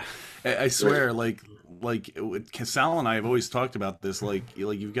 man. I swear, like Sal and I have always talked about this. Like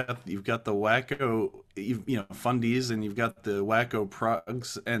you've got the wacko, fundies, and you've got the wacko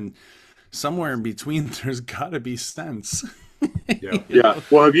prugs, and somewhere in between there's got to be sense. Yeah.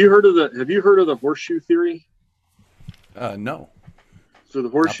 Well, have you heard of the horseshoe theory? No. So the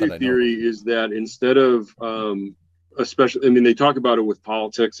horseshoe theory is that instead of especially, they talk about it with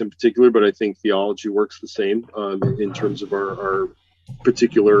politics in particular, but I think theology works the same in terms of our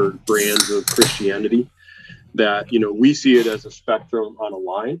particular brands of Christianity, that, we see it as a spectrum on a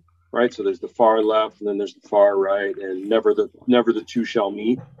line, right? So there's the far left and then there's the far right, and never the two shall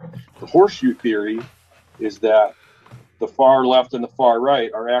meet. The horseshoe theory is that the far left and the far right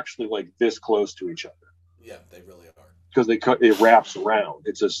are actually like this close to each other. Yeah, they really are. Because it wraps around.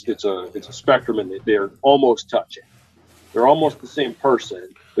 It's a spectrum, and they're almost touching. They're almost the same person.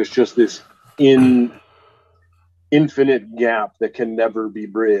 There's just this infinite gap that can never be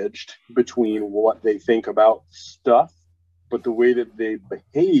bridged between what they think about stuff, but the way that they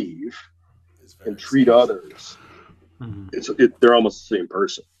behave and treat others, they're almost the same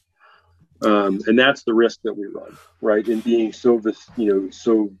person. And that's the risk that we run, right? In being so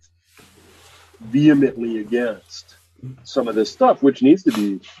vehemently against some of this stuff, which needs to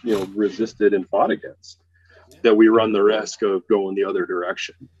be, resisted and fought against, that we run the risk of going the other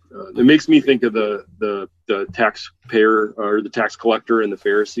direction. It makes me think of the taxpayer or the tax collector and the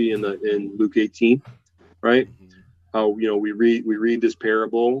Pharisee in Luke 18, right? How, we read this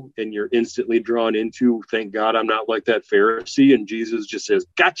parable and you're instantly drawn into, thank God I'm not like that Pharisee, and Jesus just says,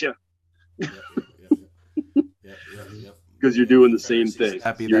 gotcha. Because you're doing the same thing.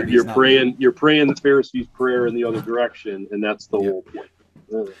 You're praying the Pharisee's prayer in the other direction, and that's the whole point.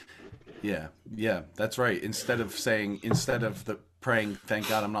 Yeah, that's right. Instead of praying, thank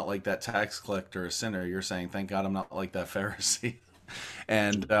God I'm not like that tax collector or sinner, you're saying, thank God I'm not like that Pharisee.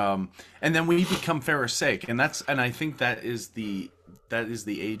 And then we become Pharisaic, and I think that is the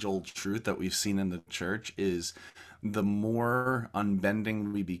age-old truth that we've seen in the church, is the more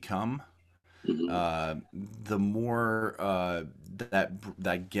unbending we become, the more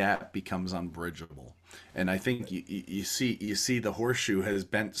that gap becomes unbridgeable. And I think you see the horseshoe has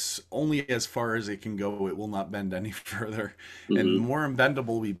bent only as far as it can go. It will not bend any further. And the more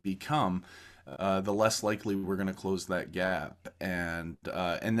unbendable we become, the less likely we're going to close that gap. And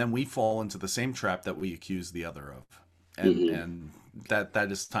then we fall into the same trap that we accuse the other of. And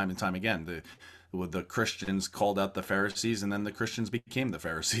that is time and time again. The Christians called out the Pharisees, and then the Christians became the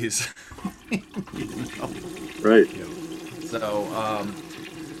Pharisees. Right. So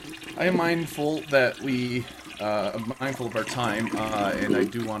I am mindful that mindful of our time, and I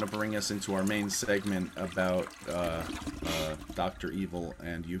do want to bring us into our main segment about Dr. Evil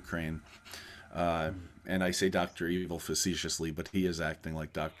and Ukraine. And I say Dr. Evil facetiously, but he is acting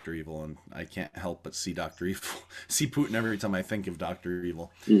like Dr. Evil, and I can't help but see Dr. Evil, see Putin every time I think of Dr.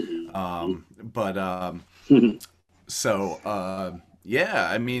 Evil.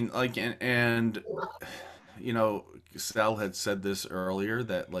 Sal had said this earlier,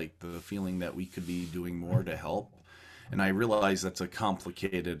 that like the feeling that we could be doing more to help, and I realize that's a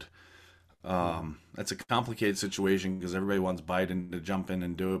complicated That's a complicated situation because everybody wants Biden to jump in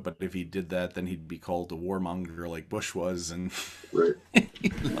and do it, but if he did that, then he'd be called a warmonger like Bush was, and Right.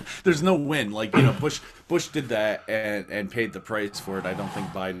 there's no win. Like Bush did that and paid the price for it. I don't think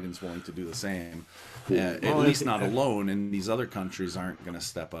Biden's willing to do the same. At least not alone, and these other countries aren't going to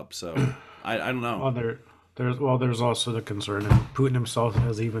step up. So I don't know. There's also the concern, and Putin himself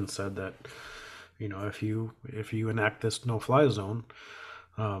has even said that, if you enact this no-fly zone,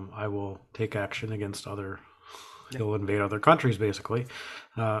 I will take action against other. He'll invade other countries, basically,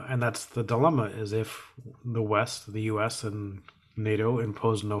 and that's the dilemma: is if the West, the U.S. and NATO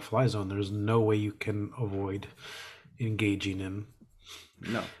impose no-fly zone, there's no way you can avoid engaging in.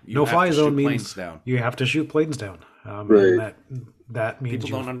 No-fly zone means you have to shoot planes down. Right. And that means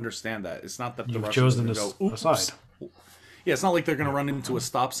people don't understand that. It's not that the you've Russians chosen are to gonna go go, "Oops." aside. Yeah, it's not like they're going to run into a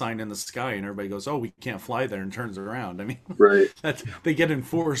stop sign in the sky and everybody goes, "Oh, we can't fly there," and turns around. I mean, Right. they get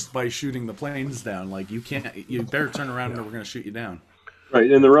enforced by shooting the planes down. Like you better turn around or we're going to shoot you down. Right.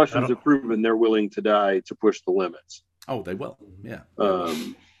 And the Russians have proven they're willing to die to push the limits. Oh, they will. Yeah.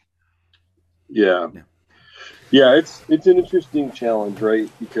 Yeah. Yeah, it's an interesting challenge, right?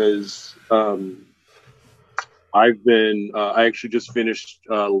 Because I actually just finished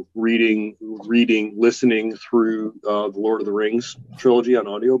listening through the Lord of the Rings trilogy on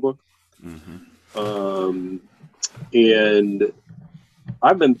audiobook. Mm-hmm. And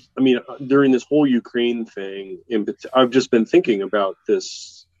during this whole Ukraine thing, I've just been thinking about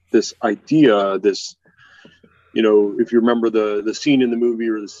this idea, if you remember the scene in the movie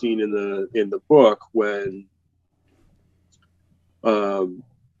or the scene in the book when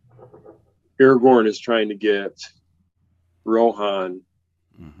Aragorn is trying to get Rohan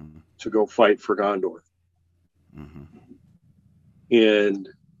to go fight for Gondor. And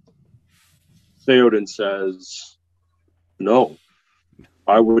Theoden says, "No,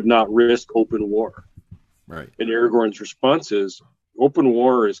 I would not risk open war." Right. And Aragorn's response is, "Open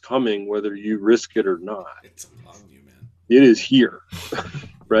war is coming whether you risk it or not. It's upon you, man. It is here."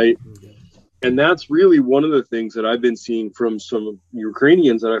 Right? And that's really one of the things that I've been seeing from some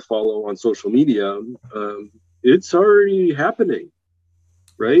Ukrainians that I follow on social media. It's already happening,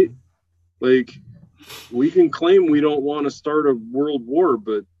 right? Like, we can claim we don't want to start a world war,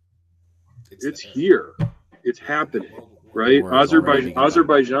 but it's here. It's happening, right?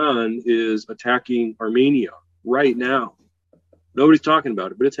 Azerbaijan is attacking Armenia right now. Nobody's talking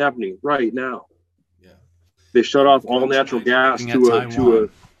about it, but it's happening right now. Yeah. They shut off all natural gas to a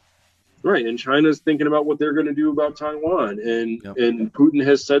right, and China's thinking about what they're going to do about Taiwan, and Putin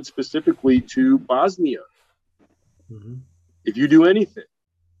has said specifically to Bosnia, if you do anything,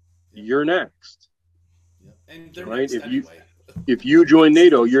 you're next. And they're right? Next if you join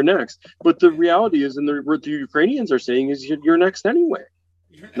NATO, you're next. But the reality is, and what the Ukrainians are saying is, you're next anyway.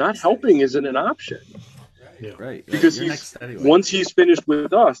 Not helping isn't an option. Right. Because once he's finished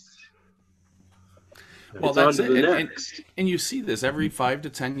with us, well, that's it. And you see this every 5 to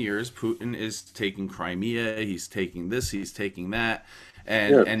 10 years. Putin is taking Crimea. He's taking this. He's taking that.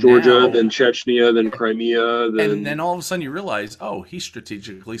 And Georgia, now, then Chechnya, then Crimea. And then all of a sudden you realize, oh, he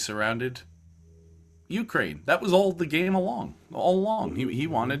strategically surrounded Ukraine. That was all the game all along. He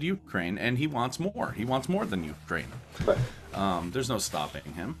wanted Ukraine, and he wants more. He wants more than Ukraine. Right. There's no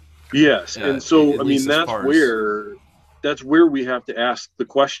stopping him. Yes, and so that's where we have to ask the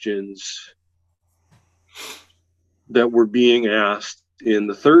questions that were being asked in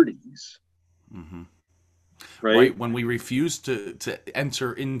the 30s. Right? When we refused to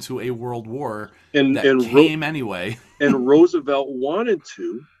enter into a world war and came anyway. And Roosevelt wanted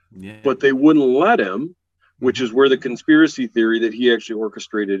to, but they wouldn't let him, which is where the conspiracy theory that he actually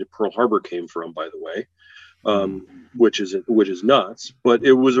orchestrated at Pearl Harbor came from, by the way, which is nuts. But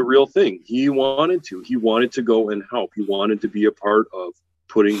it was a real thing. He wanted to go and help. He wanted to be a part of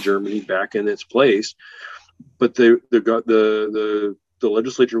putting Germany back in its place, but the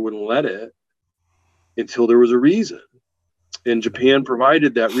legislature wouldn't let it until there was a reason, and Japan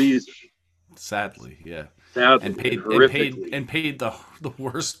provided that reason. Sadly, yeah. Sadly, and paid the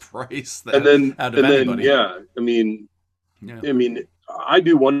worst price. Out of anybody. Yeah. I mean, I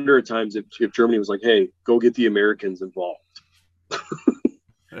do wonder at times if Germany was like, "Hey, go get the Americans involved."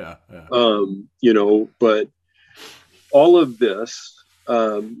 Yeah. But all of this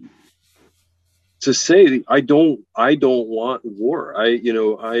to say, I don't want war. I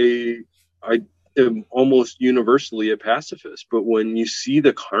am almost universally a pacifist, but when you see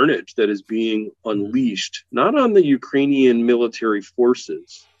the carnage that is being unleashed, not on the Ukrainian military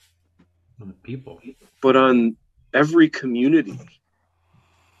forces, on the people, but on every community,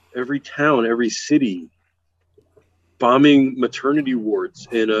 every town, every city, bombing maternity wards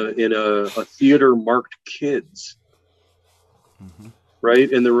in a theater marked kids. Mm-hmm.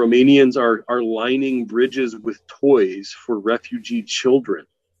 Right, and the Romanians are lining bridges with toys for refugee children.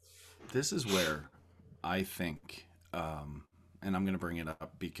 This is where I think, and I'm going to bring it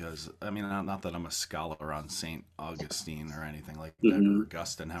up because, I mean, not that I'm a scholar on St. Augustine or anything like that, or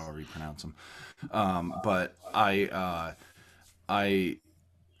Augustine, however you pronounce him, but I,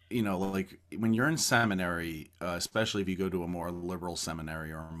 you know, like when you're in seminary, especially if you go to a more liberal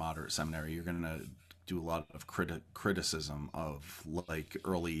seminary or a moderate seminary, you're going to do a lot of criticism of like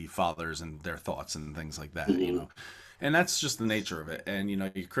early fathers and their thoughts and things like that, you know, and that's just the nature of it. And, you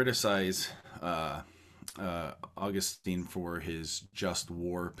know, you criticize Augustine for his just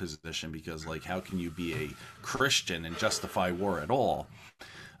war position because, like, how can you be a Christian and justify war at all?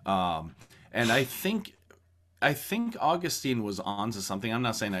 And I think Augustine was onto something. I'm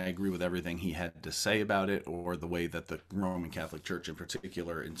not saying I agree with everything he had to say about it or the way that the Roman Catholic Church in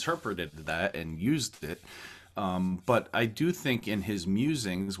particular interpreted that and used it. But I do think in his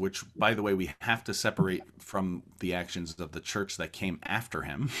musings, which, by the way, we have to separate from the actions of the church that came after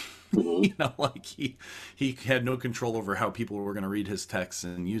him. You know, like he had no control over how people were going to read his texts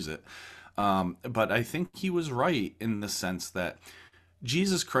and use it. But I think he was right in the sense that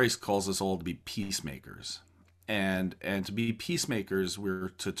Jesus Christ calls us all to be peacemakers. And to be peacemakers,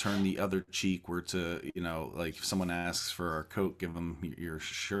 we're to turn the other cheek. We're to, you know, like if someone asks for our coat, give them your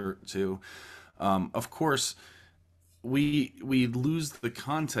shirt too. Of course, we lose the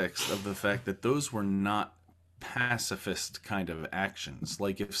context of the fact that those were not pacifist kind of actions.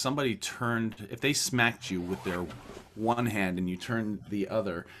 Like if they smacked you with their one hand and you turned the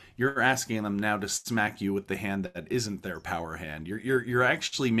other, you're asking them now to smack you with the hand that isn't their power hand. You're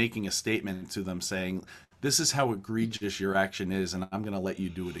actually making a statement to them saying, this is how egregious your action is, and I'm going to let you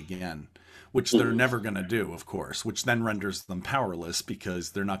do it again, which they're never going to do, of course, which then renders them powerless because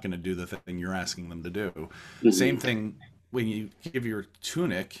they're not going to do the thing you're asking them to do. Same thing when you give your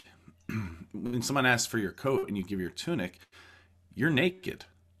tunic. When someone asks for your coat and you give your tunic, you're naked.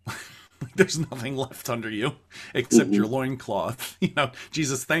 There's nothing left under you except your loincloth. You know,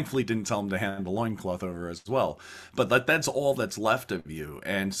 Jesus thankfully didn't tell him to hand the loincloth over as well. But that's all that's left of you.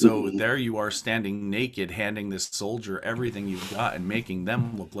 And so there you are standing naked, handing this soldier everything you've got and making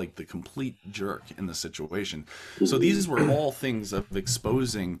them look like the complete jerk in the situation. So these were all things of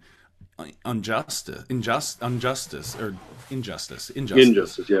exposing injustice,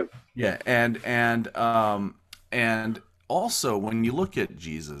 yeah. Yeah, and also, when you look at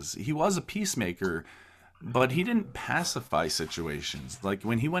Jesus, he was a peacemaker, but he didn't pacify situations. Like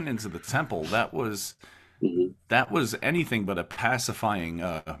when he went into the temple, that was anything but a pacifying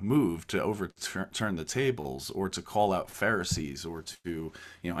move to overturn the tables or to call out Pharisees or to,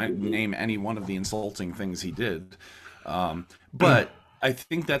 you know, name any one of the insulting things he did. But I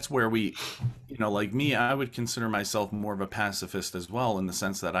think that's where we, you know, like me, I would consider myself more of a pacifist as well, in the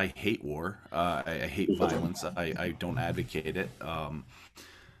sense that I hate war. I hate violence. I don't advocate it.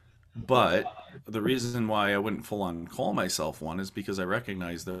 But the reason why I wouldn't full on call myself one is because I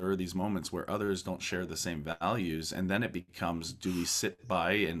recognize there are these moments where others don't share the same values. And then it becomes, do we sit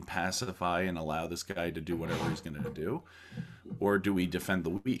by and pacify and allow this guy to do whatever he's going to do? Or do we defend the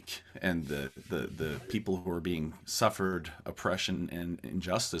weak and the people who are being suffered oppression and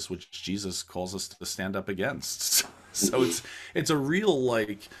injustice, which Jesus calls us to stand up against? So it's a real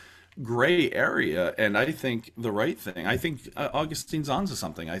like gray area, and I think the right thing. I think Augustine's onto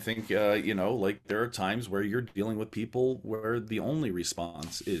something. I think you know, like there are times where you're dealing with people where the only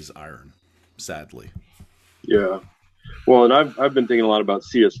response is iron, sadly. Yeah. Well, and I've been thinking a lot about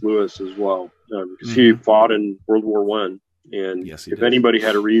C.S. Lewis as well, because he fought in World War I. And yes, if anybody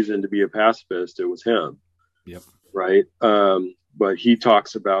had a reason to be a pacifist, it was him. Yep. Right. But he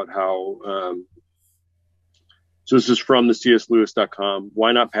talks about how, so this is from the cslewis.com.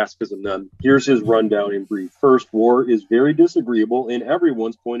 Why not pacifism then? Here's his rundown in brief. First, war is very disagreeable in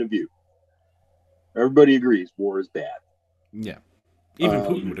everyone's point of view. Everybody agrees war is bad. Yeah. Even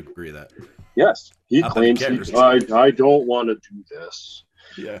Putin would agree that. Yes. He claims, I don't want to do this.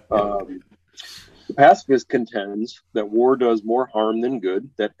 Yeah. The pacifist contends that war does more harm than good,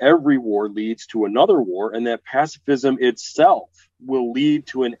 that every war leads to another war, and that pacifism itself will lead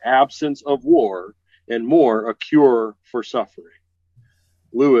to an absence of war and more a cure for suffering.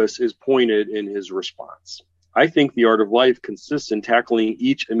 Lewis is pointed in his response. I think the art of life consists in tackling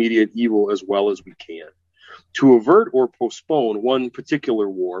each immediate evil as well as we can. To avert or postpone one particular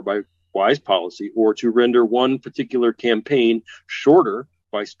war by wise policy, or to render one particular campaign shorter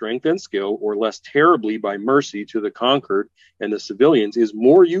by strength and skill, or less terribly by mercy to the conquered and the civilians, is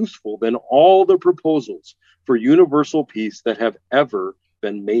more useful than all the proposals for universal peace that have ever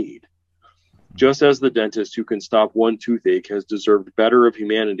been made. Just as the dentist who can stop one toothache has deserved better of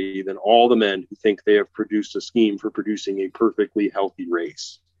humanity than all the men who think they have produced a scheme for producing a perfectly healthy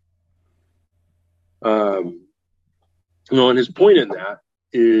race. And his point in that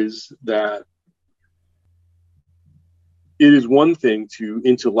is that it is one thing to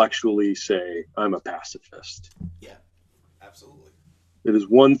intellectually say, I'm a pacifist. Yeah, absolutely. It is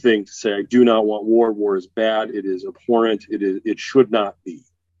one thing to say, I do not want war. War is bad. It is abhorrent. It should not be.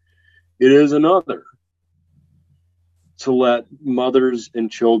 It is another to let mothers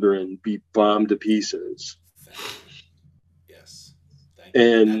and children be bombed to pieces. Yes. Thank you.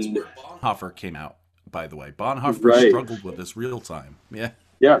 And that's where Bonhoeffer came out, by the way. Bonhoeffer struggled with this real time. Yeah.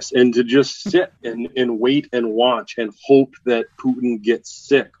 Yes, and to just sit and wait and watch and hope that Putin gets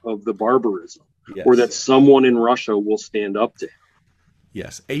sick of the barbarism, or that someone in Russia will stand up to him.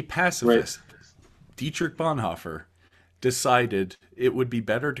 Yes, a pacifist, Dietrich Bonhoeffer, decided it would be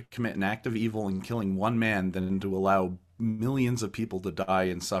better to commit an act of evil in killing one man than to allow millions of people to die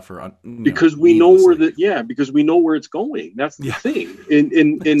and suffer. Because we know because we know where it's going. That's the thing.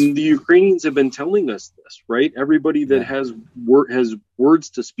 And the Ukrainians have been telling us this, right? Everybody that has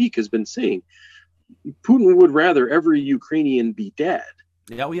words to speak has been saying Putin would rather every Ukrainian be dead.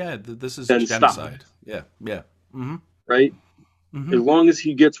 Yeah, this is genocide. Yeah. Mm-hmm. Right? Mm-hmm. As long as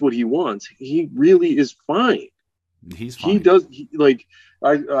he gets what he wants, he really is fine. He's fine. He does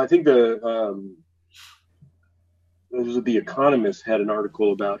I think the Economist had an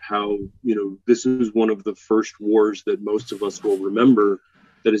article about how, this is one of the first wars that most of us will remember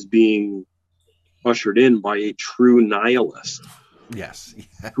that is being ushered in by a true nihilist. Yes.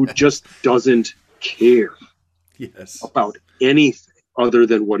 Who just doesn't care about anything other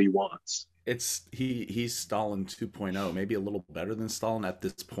than what he wants. He's Stalin 2.0, maybe a little better than Stalin at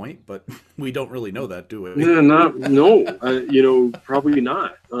this point, but we don't really know that, do we? Probably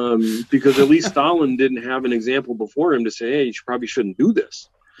not, because at least Stalin didn't have an example before him to say, hey, you probably shouldn't do this.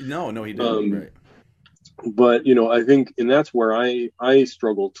 No, he didn't. Right. But I think, and that's where I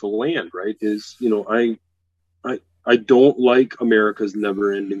struggle to land. Right, is I don't like America's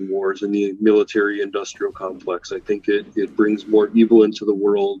never-ending wars and the military-industrial complex. I think it brings more evil into the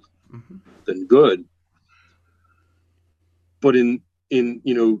world than good. But in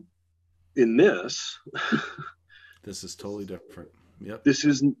this this is totally different. Yep. This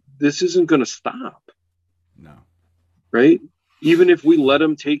isn't going to stop. No. Right? Even if we let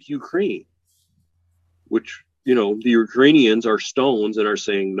them take Ukraine, which, the Ukrainians are stones and are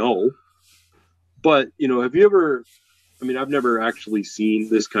saying no. But, have you ever, I've never actually seen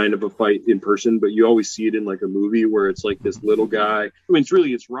this kind of a fight in person, but you always see it in like a movie where it's like this little guy.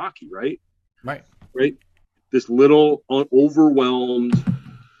 It's Rocky, right? Right. This little overwhelmed,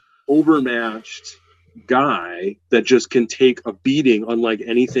 overmatched guy that just can take a beating unlike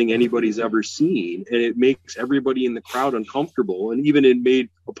anything anybody's ever seen. And it makes everybody in the crowd uncomfortable. And even it made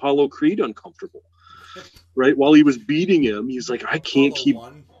Apollo Creed uncomfortable. Right. While he was beating him, he's like, I can't keep.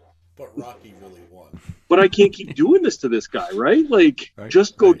 But Rocky really won. But I can't keep doing this to this guy, right?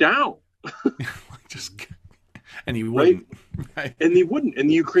 Just go down. And he wouldn't. Right? And he wouldn't. And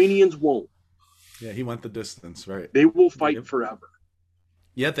the Ukrainians won't. Yeah, he went the distance, right? They will fight forever.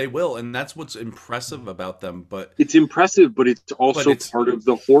 Yeah, they will. And that's what's impressive about them. But it's impressive, but it's also part of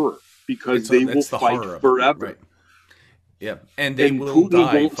the horror, because they will fight forever. Right. Yeah. And they will Putin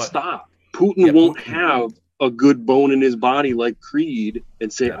die. Won't stop. Putin won't have a good bone in his body like Creed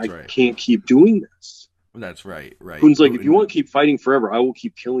and say, I can't keep doing this. That's right. Putin's like, if you want to keep fighting forever, I will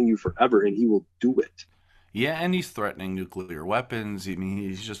keep killing you forever, and he will do it. Yeah, and he's threatening nuclear weapons.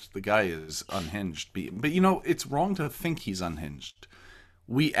 He's just, the guy is unhinged. But, it's wrong to think he's unhinged.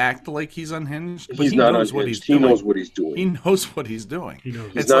 We act like he's unhinged, but he knows what he's doing. He knows what he's doing. He knows what he's doing.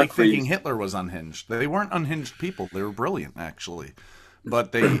 It's like thinking Hitler was unhinged. They weren't unhinged people. They were brilliant, actually.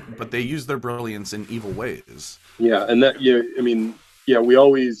 But they use their brilliance in evil ways. Yeah, and that we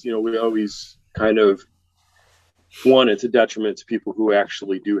always kind of, one, it's a detriment to people who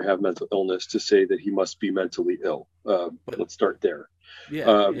actually do have mental illness to say that he must be mentally ill. Let's start there.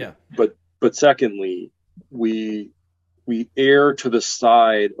 Yeah. But secondly, we err to the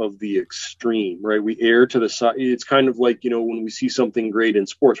side of the extreme, right? We err to the side. It's kind of like, when we see something great in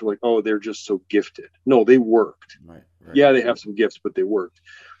sports, we're like, oh, they're just so gifted. No, they worked. Right. Yeah, they have some gifts, but they worked.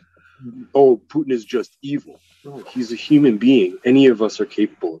 Oh, Putin is just evil. No, he's a human being. Any of us are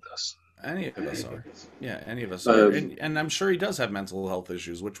capable of this. Any of us are. Yeah, any of us are. Um, And I'm sure he does have mental health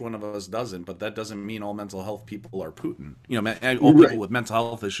issues. Which one of us doesn't? But that doesn't mean all mental health people are Putin. All people right, with mental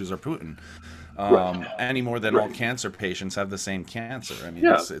health issues are Putin. right, Any more than all right. cancer patients have the same cancer. I mean,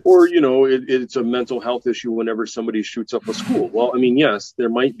 Yeah. Or, it's it's a mental health issue whenever somebody shoots up a school. Well, I mean, yes, there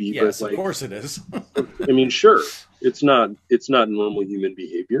might be, but yes, of like, course it is. I mean, sure, it's not normal human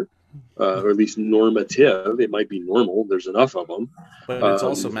behavior, or at least normative. It might be normal. There's enough of them. But it's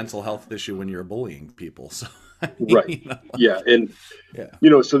also a Um, mental health issue when you're bullying people. So, I mean, right. Yeah. And,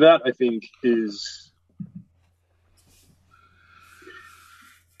 yeah. so that I think is,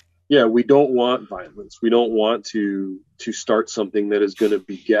 yeah, we don't want violence. We don't want to start something that is going to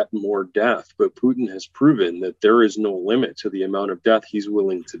beget more death. But Putin has proven that there is no limit to the amount of death he's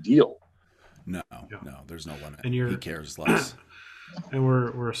willing to deal. No, Yeah. no, there's no limit. And He cares less. and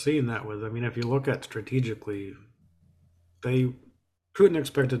we're seeing that with. I mean, if you look at strategically, they Putin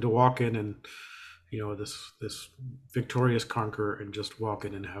expected to walk in and this victorious conqueror and just walk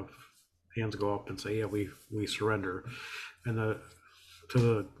in and have hands go up and say, yeah, we surrender, and to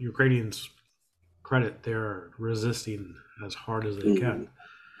the Ukrainians' credit, they're resisting as hard as they can.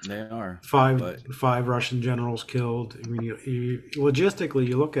 They are. Five But five Russian generals killed. I mean, logistically,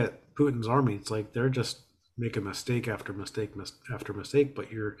 you look at Putin's army; it's like they're just making mistake after mistake after mistake.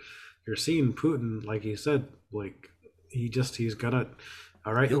 But you're seeing Putin, like he said, like he's gonna.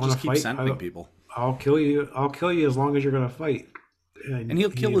 All right, you he'll want to just keep fight? sending people. I'll kill you. I'll kill you as long as you're gonna fight. And he'll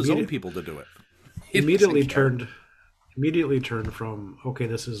kill his own people to do it. He Immediately doesn't care. turned from, okay,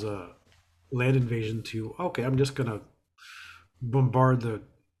 this is a land invasion, to, okay, I'm just gonna bombard the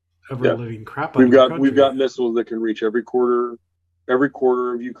ever Yeah. living crap out We've of your got we've country. got missiles that can reach every quarter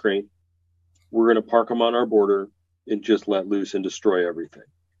of Ukraine. We're going to park them on our border and just let loose and destroy everything.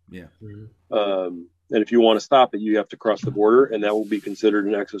 Yeah. Mhm. And if you want to stop it, you have to cross the border, and that will be considered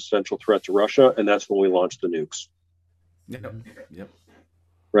an existential threat to Russia, and that's when we launch the nukes, Yep. Yep.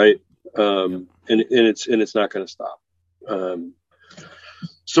 right? And it's not going to stop.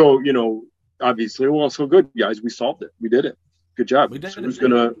 So obviously, well, so good, guys. We solved it. We did it. Good job. We did So it.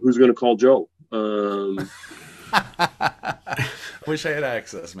 who's gonna call Joe? Wish I had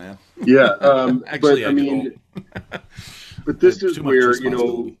access, man. Yeah. Actually, But I I do. mean, but this is Too much where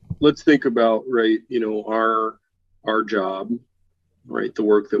responsibility. let's think about, right, our job, right, the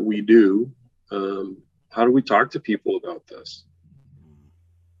work that we do. How do we talk to people about this?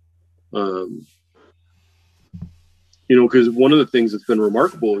 Because one of the things that's been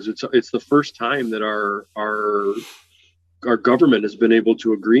remarkable is it's the first time that our government has been able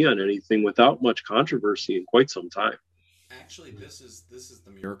to agree on anything without much controversy in quite some time. Actually, this is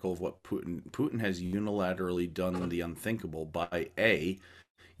the miracle of what Putin has unilaterally done the unthinkable by A,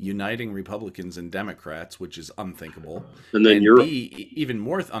 uniting Republicans and Democrats, which is unthinkable, And then and Europe. B, even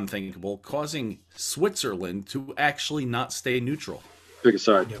more unthinkable, causing Switzerland to actually not stay neutral. Pick a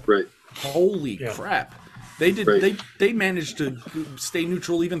side, Yep. right? Holy Yeah. crap! They did. Right. They managed to stay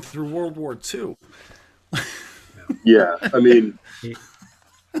neutral even through World War II. Yeah, I mean,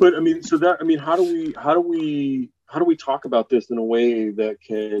 but I mean, so that, I mean, how do we talk about this in a way that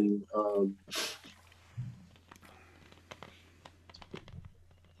can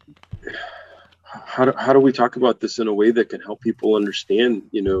how do we talk about this in a way that can help people understand,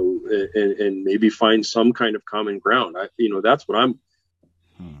 and maybe find some kind of common ground? That's what I'm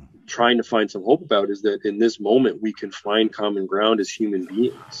trying to find some hope about, is that in this moment we can find common ground as human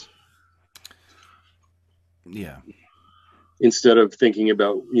beings, Yeah. instead of thinking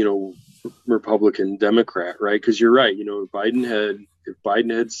about, Republican, Democrat, right? Because you're right. If Biden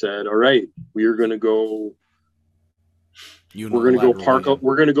had said, all right, we're going to go park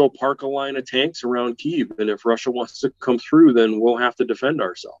a line of tanks around Kyiv, and if Russia wants to come through, then we'll have to defend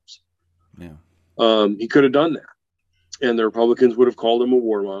ourselves. Yeah. He could have done that, and the Republicans would have called him a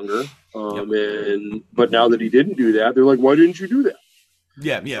warmonger. But now that he didn't do that, they're like, why didn't you do that?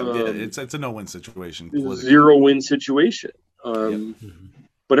 Yeah. It's a no-win situation. Zero-win situation. Mhm.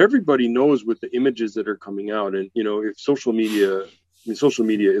 But everybody knows with the images that are coming out, and if social media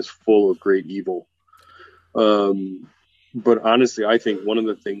is full of great evil. But honestly, I think one of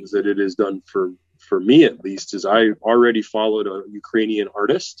the things that it has done for me, at least, is I already followed a Ukrainian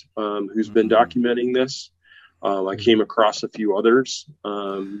artist who's been documenting this. I came across a few others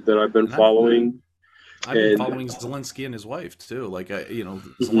that I've been following. I've been following Zelensky and his wife too.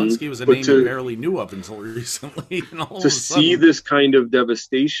 Zelensky was a name you barely knew of until recently. And all To of a see sudden, this kind of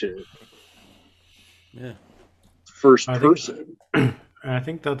devastation, yeah, first I think- person. And I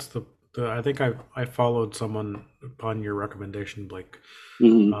think that's I think I followed someone upon your recommendation, Blake.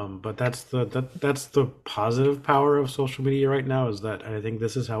 But that's the positive power of social media right now, is that, and I think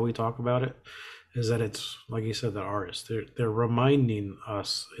this is how we talk about it, is that it's like you said, the artists, they're reminding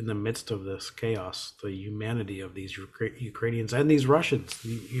us in the midst of this chaos, the humanity of these Ukrainians and these Russians.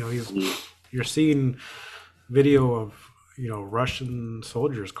 You're seeing video of Russian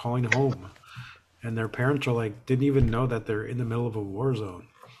soldiers calling home, and their parents are like, didn't even know that they're in the middle of a war zone.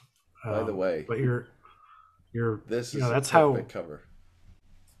 By the way, but you're this is that's a how cover.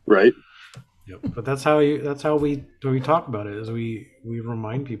 Right. Yep. But that's how we talk about it, is we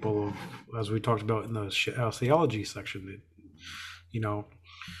remind people of, as we talked about in the theology section, that,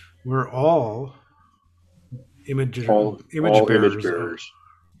 we're all image bearers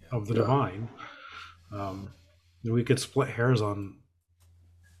of the divine. We could split hairs on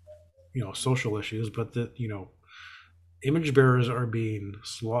social issues, but image bearers are being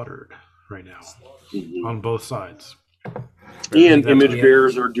slaughtered right now on both sides. And image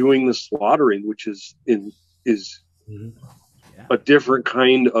bearers are doing the slaughtering, which is a different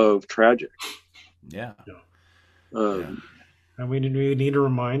kind of tragic. Yeah. And we need to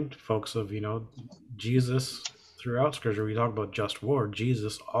remind folks of, Jesus throughout Scripture. We talk about just war.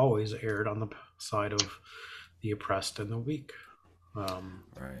 Jesus always erred on the side of the oppressed and the weak.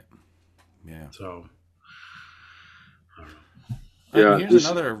 Right. Yeah. So. Here's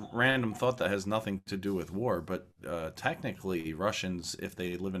another random thought that has nothing to do with war, but technically Russians, if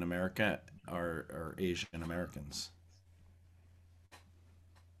they live in America, are Asian Americans.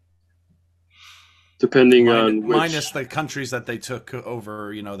 Depending on which... minus the countries that they took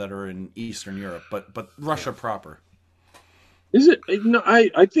over, that are in Eastern Europe, but Russia proper. Is it? No,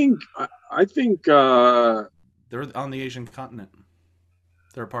 I think they're on the Asian continent.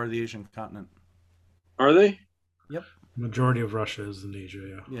 They're a part of the Asian continent. Are they? Yep. Majority of Russia is in Asia,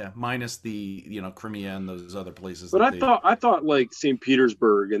 yeah. Yeah, minus the Crimea and those other places. But I thought like St.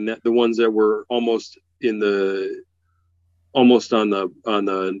 Petersburg and the ones that were almost on the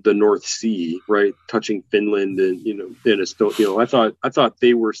North Sea, right, touching Finland and in Estonia. I thought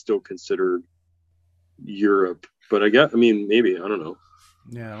they were still considered Europe, but maybe, I don't know.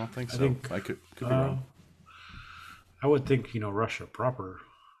 Yeah, I don't think so. I could be wrong. I would think Russia proper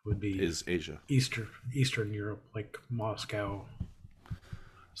is Asia, Eastern Europe, like Moscow,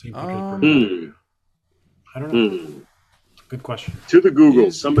 St. Petersburg. I don't know. Good question. To the Google,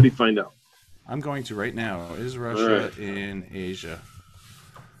 somebody find out. I'm going to right now. Is Russia in Asia?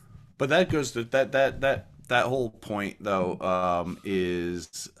 But that goes to that whole point though,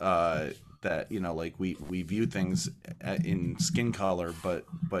 is that like we view things in skin color, but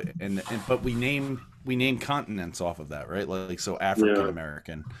we name continents off of that, right? Like so African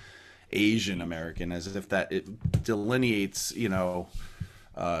American, Asian American, as if that it delineates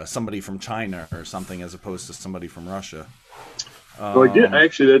somebody from China or something as opposed to somebody from Russia. Well, that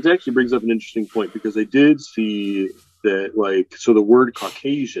actually brings up an interesting point, because I did see that the word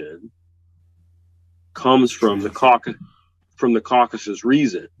Caucasian comes from the Caucasus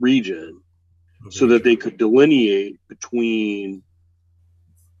region, so that they could delineate between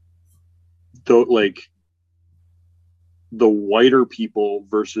the whiter people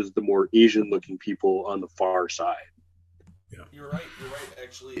versus the more Asian-looking people on the far side. Yeah. You're right.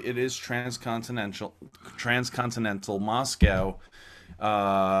 Actually, it is transcontinental. Moscow,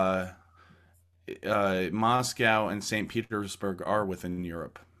 Moscow and St. Petersburg are within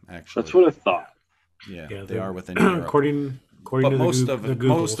Europe. Actually, that's what I thought. Yeah, they are within Europe. According but to most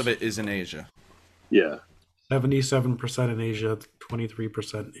of it is in Asia. Yeah, 77% in Asia,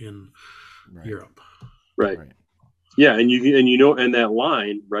 23% in Europe. Right. Yeah, and that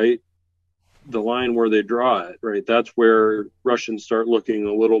line, right? The line where they draw it, right? That's where Russians start looking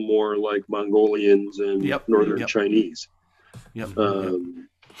a little more like Mongolians and Northern Chinese. Yeah,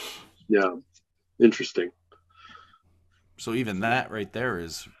 interesting. So even that right there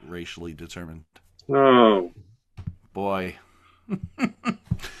is racially determined. Oh, boy.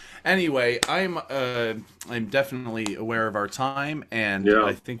 Anyway, I'm definitely aware of our time, and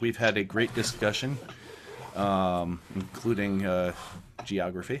I think we've had a great discussion, including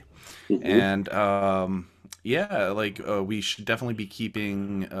geography. And we should definitely be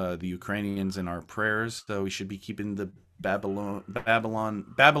keeping the Ukrainians in our prayers. So we should be keeping the Babylonian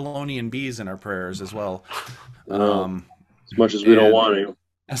bees in our prayers as well. As much as we don't want to.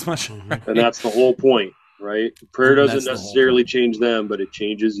 As much, right? And that's the whole point, right? Prayer doesn't necessarily change them, but it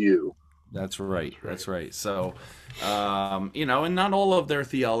changes you. That's right. That's right. So, and not all of their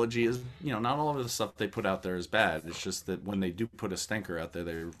theology is, not all of the stuff they put out there is bad. It's just that when they do put a stinker out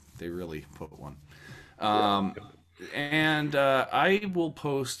there, they really put one. And I will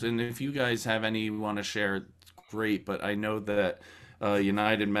post, and if you guys have any you want to share, great. But I know that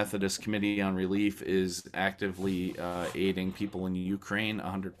United Methodist Committee on Relief is actively aiding people in Ukraine.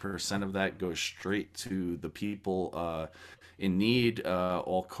 100% of that goes straight to the people in need.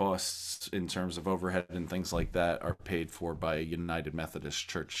 All costs in terms of overhead and things like that are paid for by United Methodist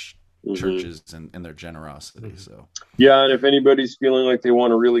churches and their generosity. So yeah, and if anybody's feeling like they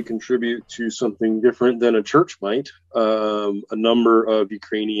want to really contribute to something different than a church might, a number of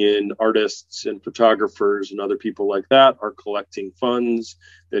Ukrainian artists and photographers and other people like that are collecting funds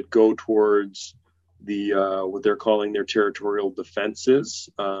that go towards the what they're calling their territorial defenses.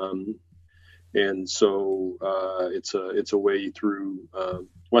 And so it's a way through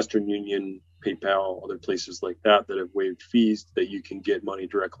Western Union, PayPal, other places like that have waived fees that you can get money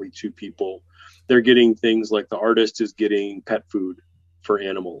directly to people. They're getting things like the artist is getting pet food for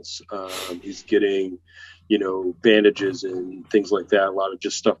animals. He's getting, bandages and things like that. A lot of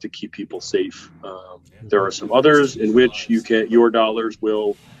just stuff to keep people safe. There are some others in which your dollars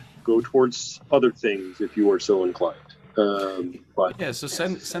will go towards other things if you are so inclined. But yeah, so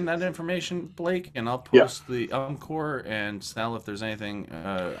send that information, Blake, and I'll post the Encore and Sal if there's anything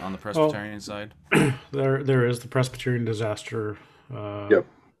on the Presbyterian side. There is the Presbyterian disaster.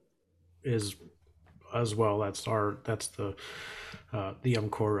 Is as well. That's the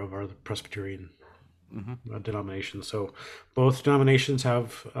Encore of our Presbyterian denomination. So both denominations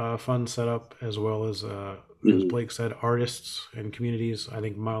have funds set up, as well as Blake said, artists and communities. I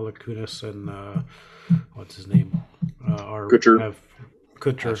think Mala Kunis and what's his name?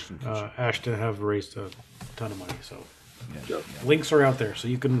 Ashton have raised a ton of money. So links are out there, so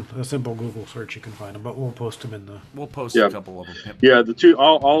you can a simple Google search, you can find them. But we'll post them in the. We'll post a couple of them. Yep. Yeah, the two.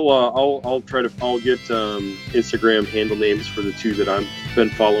 I'll try to. I'll get Instagram handle names for the two that I've been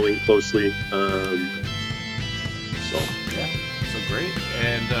following closely. So great.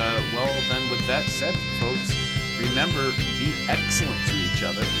 And well, then with that said, folks, remember, be excellent to each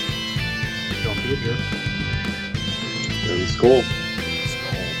other. Don't be a jerk. And Skull.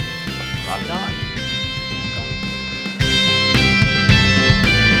 Rock on.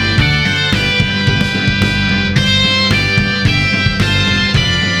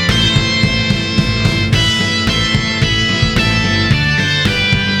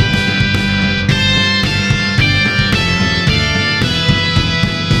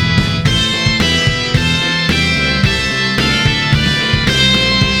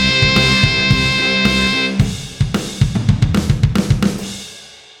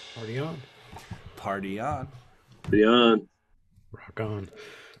 Party on. Beyond. Rock on.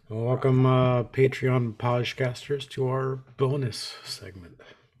 Well, welcome, Patreon podcasters, to our bonus segment.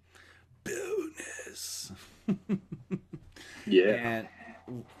 Bonus. Yeah.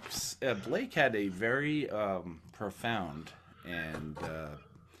 And Blake had a very profound and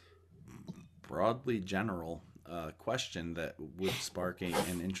broadly general question that would spark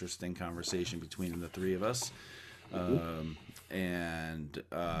an interesting conversation between the three of us.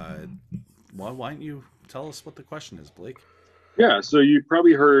 Well, why don't you tell us what the question is, Blake? Yeah, so you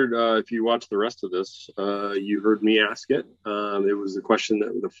probably heard, if you watched the rest of this, you heard me ask it. It was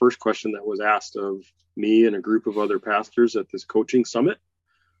the first question that was asked of me and a group of other pastors at this coaching summit.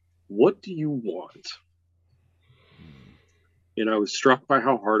 What do you want? And I was struck by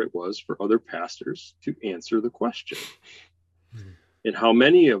how hard it was for other pastors to answer the question. And how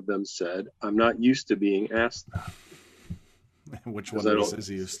many of them said, I'm not used to being asked that. Which one of us is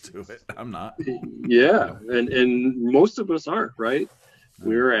used to it? I'm not. Yeah, and most of us aren't, right?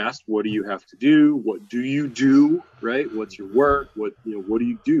 We're asked, what do you have to do? What do you do, right? What's your work? What do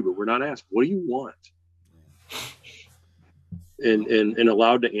you do? But we're not asked, what do you want? And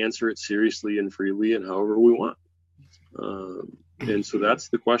allowed to answer it seriously and freely and however we want. And so that's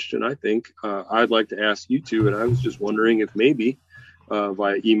the question I think I'd like to ask you two. And I was just wondering if maybe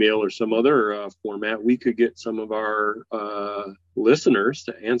via email or some other format, we could get some of our listeners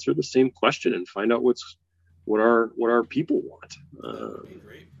to answer the same question and find out what our people want. That would be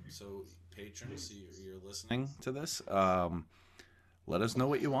great. So, patrons, you're listening to this. Let us know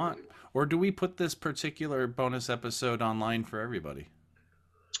what you want. Or do we put this particular bonus episode online for everybody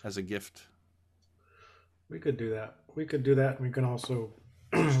as a gift? We could do that. We can also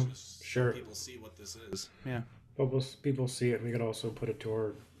share it. People see what this is. Yeah. People see it, and we could also put it to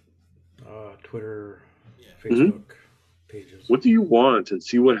our Twitter, Facebook pages. What do you want, and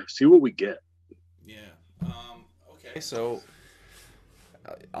see what we get. Yeah. Okay. So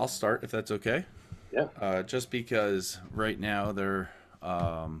I'll start if that's okay. Yeah. Just because right now they're,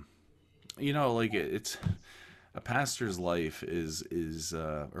 it's. a pastor's life is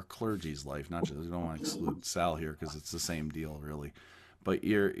or clergy's life. Not just, I don't want to exclude Sal here because it's the same deal really, but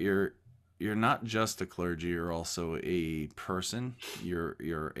you're not just a clergy. You're also a person.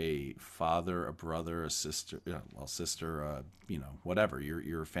 You're a father, a brother, a sister. Well, sister. Whatever.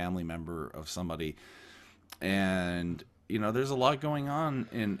 You're a family member of somebody, and there's a lot going on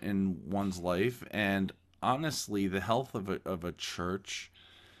in one's life, and honestly, the health of a church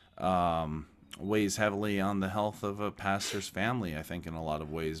weighs heavily on the health of a pastor's family, I think, in a lot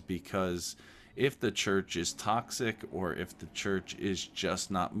of ways, because if the church is toxic or if the church is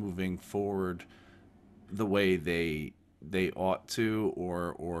just not moving forward the way they ought to,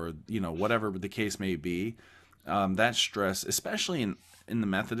 or whatever the case may be, that stress, especially in the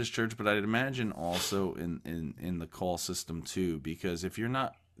Methodist Church, but I'd imagine also in the call system too, because if you're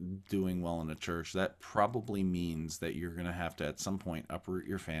not doing well in a church, that probably means that you're going to have to at some point uproot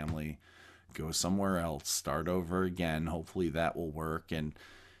your family, go somewhere else, start over again. Hopefully that will work. And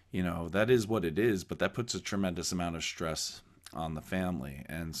that is what it is, but that puts a tremendous amount of stress on the family.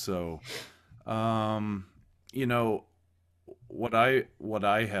 And so what I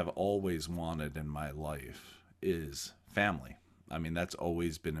have always wanted in my life is family. I mean, that's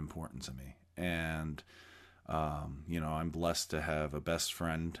always been important to me. And I'm blessed to have a best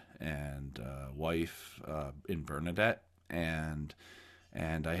friend and wife in Bernadette, and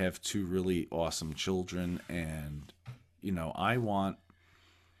I have two really awesome children, and I want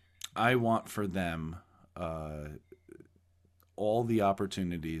for them all the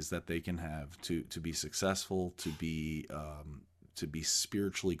opportunities that they can have to be successful, to be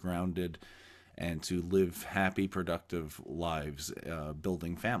spiritually grounded, and to live happy, productive lives,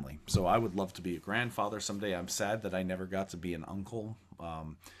 building family. So I would love to be a grandfather someday. I'm sad that I never got to be an uncle,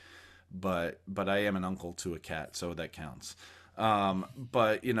 but I am an uncle to a cat, so that counts.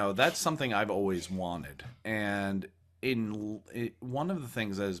 But that's something I've always wanted. And one of the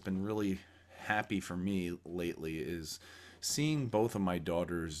things that has been really happy for me lately is seeing both of my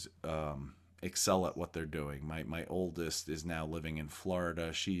daughters excel at what they're doing. My oldest is now living in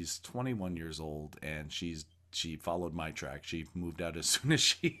Florida. She's 21 years old, and she followed my track. She moved out as soon as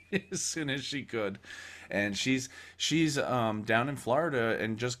she could, and she's down in Florida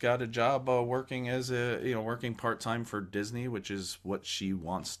and just got a job working working part-time for Disney, which is what she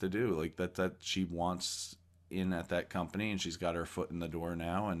wants to do. Like that she wants in at that company, and she's got her foot in the door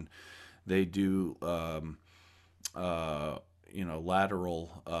now, and they do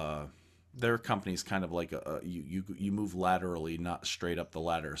lateral their company's kind of like you move laterally, not straight up the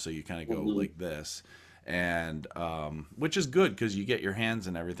ladder, so you kind of go like this, and which is good because you get your hands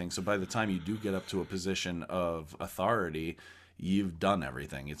and everything, so by the time you do get up to a position of authority, you've done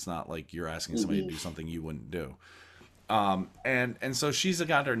everything. It's not like you're asking somebody to do something you wouldn't do. And so she's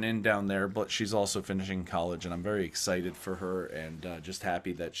got her in down there, but she's also finishing college, and I'm very excited for her, and just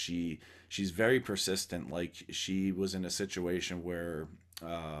happy that she's very persistent. Like, she was in a situation where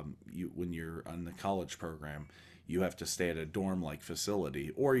when you're on the college program, you have to stay at a dorm-like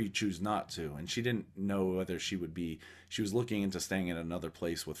facility, or you choose not to. And she didn't know whether she was looking into staying in another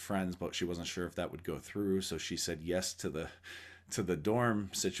place with friends, but she wasn't sure if that would go through. So she said yes to the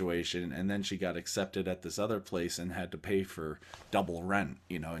dorm situation, and then she got accepted at this other place and had to pay for double rent,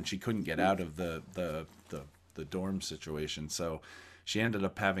 and she couldn't get out of the dorm situation. So she ended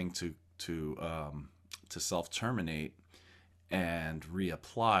up having to self-terminate and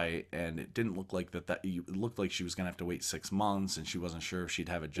reapply, and it didn't look like it looked like she was going to have to wait 6 months, and she wasn't sure if she'd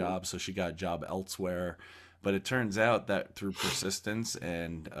have a job, so she got a job elsewhere. But it turns out that through persistence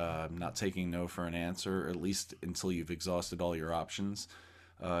and not taking no for an answer, at least until you've exhausted all your options,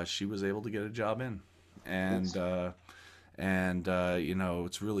 she was able to get a job in. And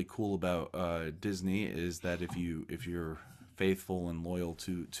what's really cool about Disney is that if you're faithful and loyal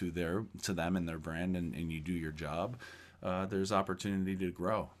to them and their brand, and you do your job, there's opportunity to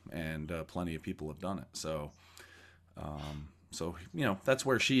grow, and plenty of people have done it. So that's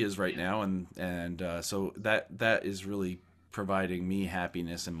where she is right now, and so that is really providing me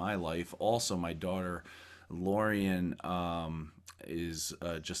happiness in my life. Also, my daughter Lorian is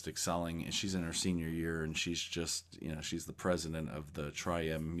just excelling, and she's in her senior year, and she's just she's the president of the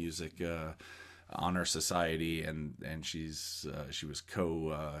Tri-M Music Honor Society, and she was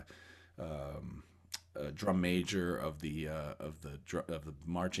drum major of the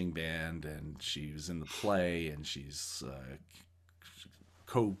marching band, and she was in the play, and she's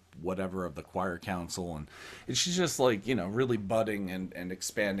whatever of the choir council, and she's just like really budding and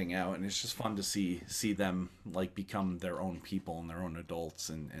expanding out, and it's just fun to see them like become their own people and their own adults,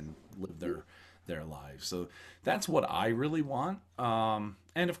 and live their lives. So that's what I really want.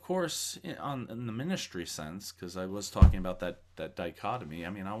 And of course, in the ministry sense, because I was talking about that dichotomy. I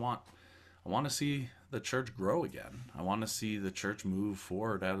mean, I want to see the church grow again. I want to see the church move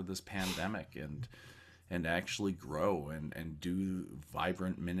forward out of this pandemic and actually grow and do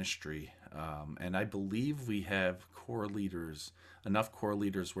vibrant ministry. And I believe we have enough core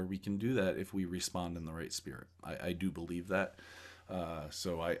leaders where we can do that if we respond in the right spirit. I do believe that.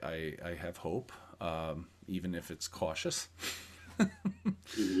 So I have hope, even if it's cautious. But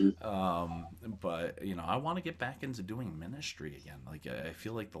I want to get back into doing ministry again. Like I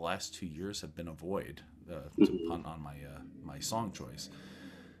feel like the last 2 years have been a void, to punt on my song choice.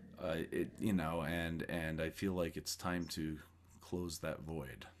 And I feel like it's time to close that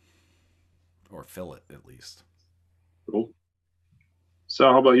void, or fill it at least. Cool.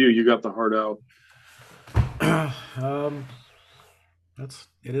 So how about you? You got the heart out.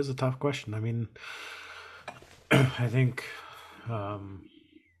 It is a tough question. I mean, I think I'm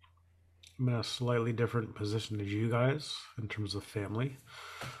in a slightly different position to you guys in terms of family.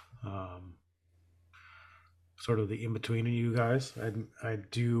 Sort of the in-between of you guys. I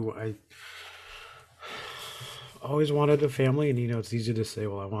always wanted a family, and it's easy to say,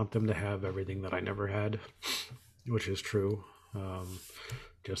 well, I want them to have everything that I never had, which is true.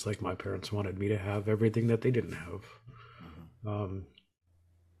 Just like my parents wanted me to have everything that they didn't have.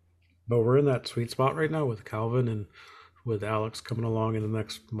 But we're in that sweet spot right now with Calvin and with Alex coming along in the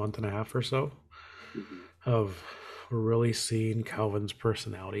next month and a half or so. Of we're really seeing Calvin's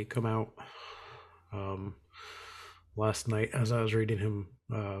personality come out. Last night, as I was reading him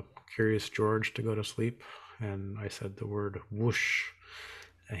Curious George to go to sleep, and I said the word whoosh,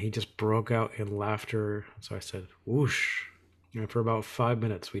 and he just broke out in laughter. So I said whoosh, and for about 5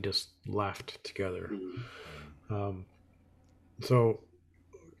 minutes we just laughed together. So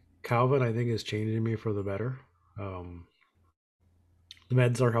Calvin, I think, is changing me for the better. The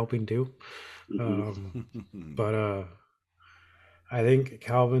meds are helping too. But I think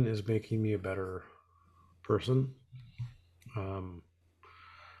Calvin is making me a better person,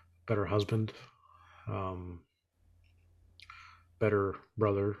 better husband, better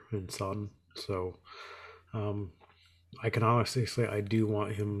brother and son. So I can honestly say I do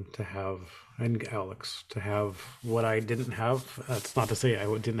want him to have, and Alex to have, what I didn't have. That's not to say I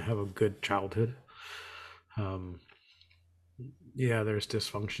didn't have a good childhood. Yeah, there's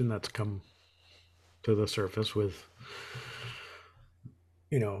dysfunction that's come to the surface with,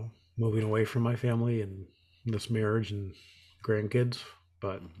 moving away from my family and this marriage and grandkids.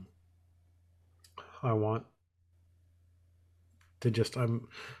 But I want to I'm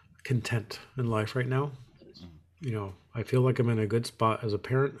content in life right now. I feel like I'm in a good spot as a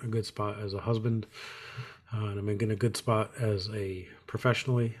parent, a good spot as a husband, and I'm in a good spot as a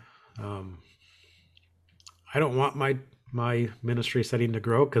professionally. I don't want my ministry setting to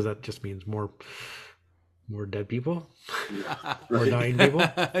grow, because that just means more dead people, more dying people.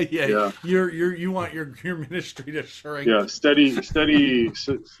 Yeah. You want your ministry to shrink. Yeah, steady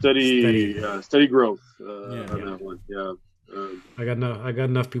growth. On that one. Yeah. I got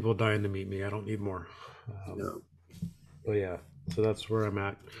enough people dying to meet me. I don't need more. But yeah, so that's where I'm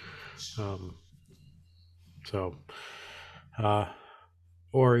at.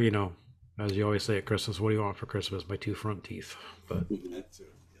 Or as you always say at Christmas, what do you want for Christmas? My 2 front teeth. But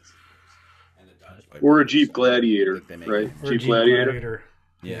or a Jeep Gladiator, right? Or Jeep Gladiator.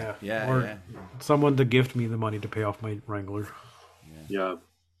 Yeah. Or someone to gift me the money to pay off my Wrangler. Yeah.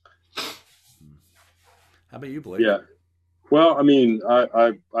 How about you, Blake? Yeah. Well, I mean,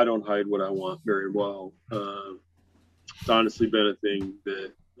 I don't hide what I want very well. It's honestly been a thing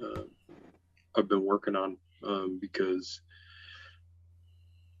that I've been working on, because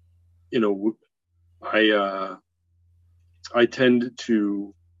I tend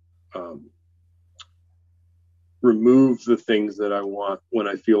to remove the things that I want when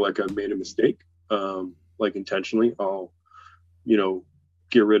I feel like I've made a mistake, like intentionally. I'll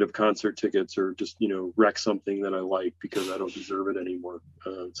get rid of concert tickets, or just wreck something that I like because I don't deserve it anymore.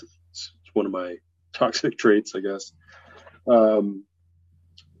 It's one of my toxic traits, I guess.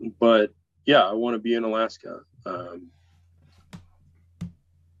 But yeah, I want to be in Alaska,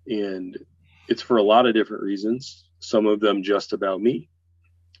 and it's for a lot of different reasons. Some of them just about me,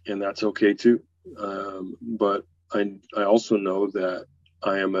 and that's okay too. But I also know that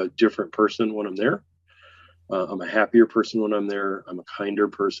I am a different person when I'm there. I'm a happier person when I'm there. I'm a kinder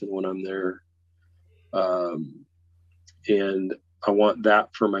person when I'm there. And I want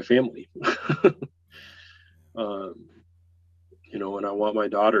that for my family. And I want my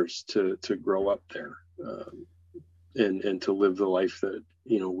daughters to grow up there, and to live the life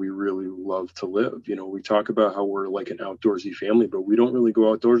we really love to live. We talk about how we're like an outdoorsy family, but we don't really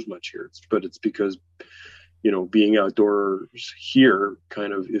go outdoors much here. But it's because, being outdoors here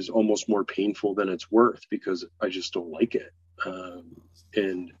kind of is almost more painful than it's worth, because I just don't like it.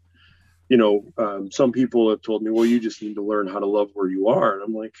 And some people have told me, well, you just need to learn how to love where you are. And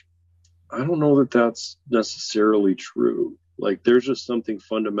I'm like, I don't know that that's necessarily true. Like, there's just something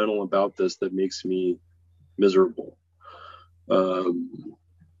fundamental about this that makes me miserable.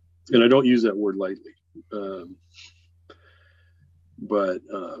 And I don't use that word lightly. But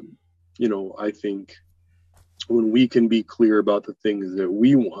I think when we can be clear about the things that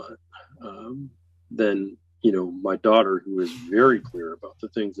we want, then, my daughter, who is very clear about the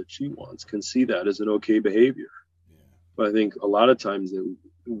things that she wants, can see that as an okay behavior. Yeah. But I think a lot of times that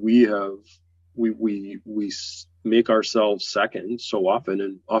we make ourselves second so often,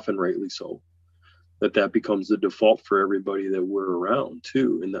 and often rightly so, that becomes the default for everybody that we're around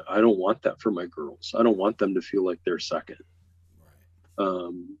too. And I don't want that for my girls. I don't want them to feel like they're second.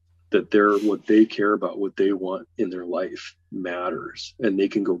 Right. That they're, what they care about, what they want in their life matters, and they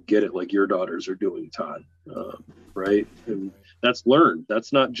can go get it, like your daughters are doing, Todd. Right. And that's learned.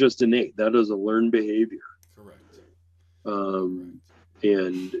 That's not just innate. That is a learned behavior. Correct.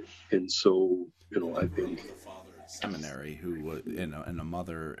 And so, I think seminary who was, and a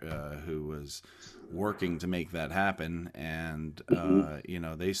mother who was working to make that happen, and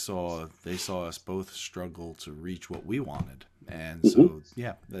they saw us both struggle to reach what we wanted, and so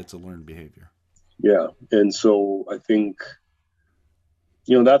that's a learned behavior. Yeah. And so I think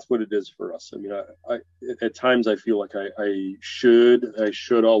that's what it is for us. I mean, I at times I feel like I should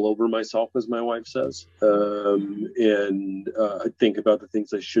all over myself, as my wife says, and I think about the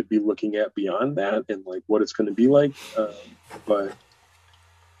things I should be looking at beyond that, and like what it's going to be like. But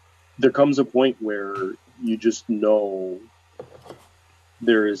there comes a point where you just know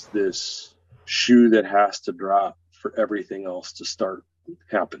there is this shoe that has to drop for everything else to start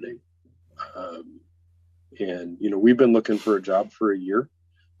happening. And we've been looking for a job for a year.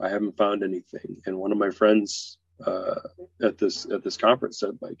 I haven't found anything. And one of my friends at this conference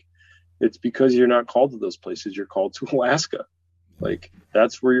said, like, it's because you're not called to those places. You're called to Alaska. Like,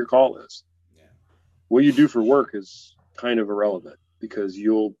 that's where your call is. Yeah. What you do for work is kind of irrelevant, because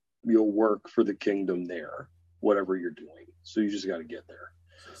you'll work for the kingdom there, whatever you're doing. So you just got to get there.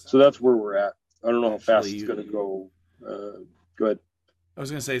 So that's where we're at. I don't know how fast it's going to go. Go ahead. I was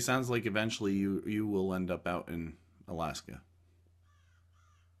going to say, it sounds like eventually you will end up out in Alaska.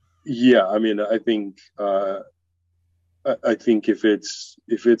 Yeah, I mean, I think if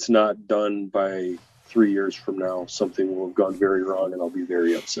it's not done by 3 years from now, something will have gone very wrong, and I'll be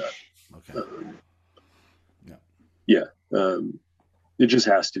very upset. Okay. It just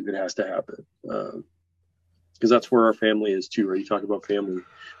has to. It has to happen, because that's where our family is too. Right? You talk about family.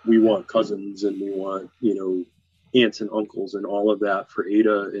 We want cousins, and we want aunts and uncles, and all of that for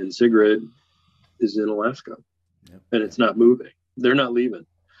Ada and Sigrid is in Alaska, and it's not moving. They're not leaving.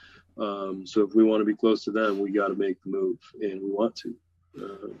 So if we want to be close to them, we got to make the move, and we want to.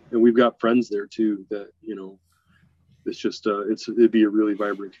 And we've got friends there too that, it's just, it'd be a really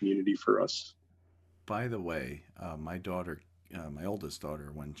vibrant community for us. By the way, my daughter, my oldest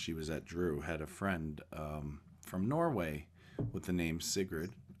daughter, when she was at Drew, had a friend from Norway with the name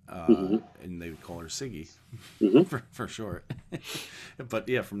Sigrid, and they would call her Siggy for short. But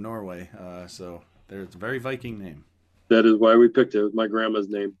yeah, from Norway. So it's a very Viking name. That is why we picked it. It was my grandma's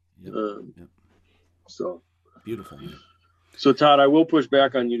name. Yep. So beautiful name. So Todd, I will push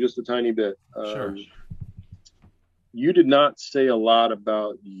back on you just a tiny bit. Sure. You did not say a lot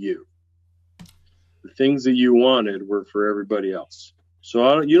about you. The things that you wanted were for everybody else.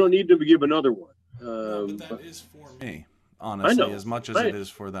 So you don't need to give another one. But that is for me, honestly, as much as it is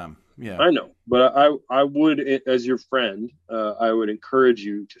for them. Yeah, I know. But I would, as your friend, I would encourage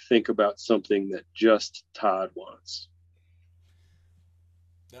you to think about something that just Todd wants.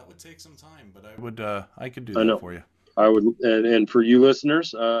 That would take some time, but I could do that for you. I would, and for you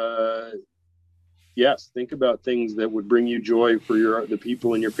listeners, yes, think about things that would bring you joy for the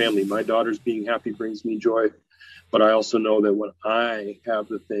people in your family. My daughter's being happy brings me joy, but I also know that when I have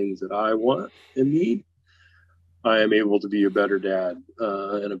the things that I want and need, I am able to be a better dad,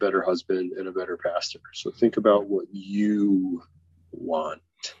 and a better husband, and a better pastor. So think about what you want,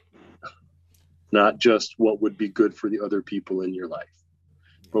 not just what would be good for the other people in your life,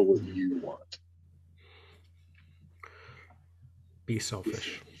 but what you want. Be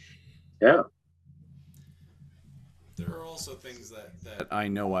selfish. Yeah. There are also things that I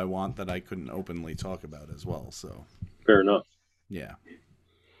know I want that I couldn't openly talk about as well. So fair enough. Yeah.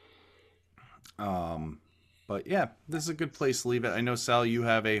 But yeah, this is a good place to leave it. I know, Sal, you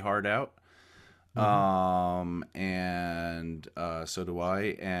have a hard out. And so do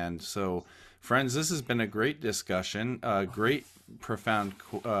I. And so, friends, this has been a great discussion. Great, profound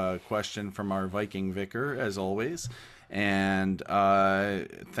question from our Viking vicar, as always. And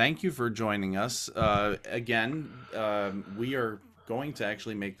thank you for joining us. Again, we are going to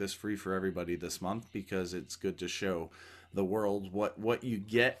actually make this free for everybody this month because it's good to show the world what you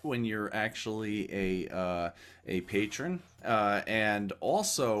get when you're actually a patron, and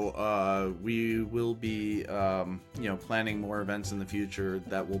also we will be planning more events in the future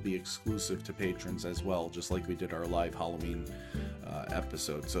that will be exclusive to patrons as well, just like we did our live Halloween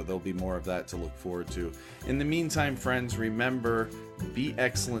episode. So there'll be more of that to look forward to. In the meantime, friends, remember, be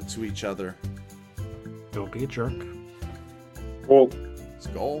excellent to each other. Don't be a jerk. Cool.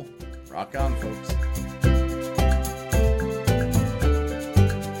 Skull. Rock on, folks.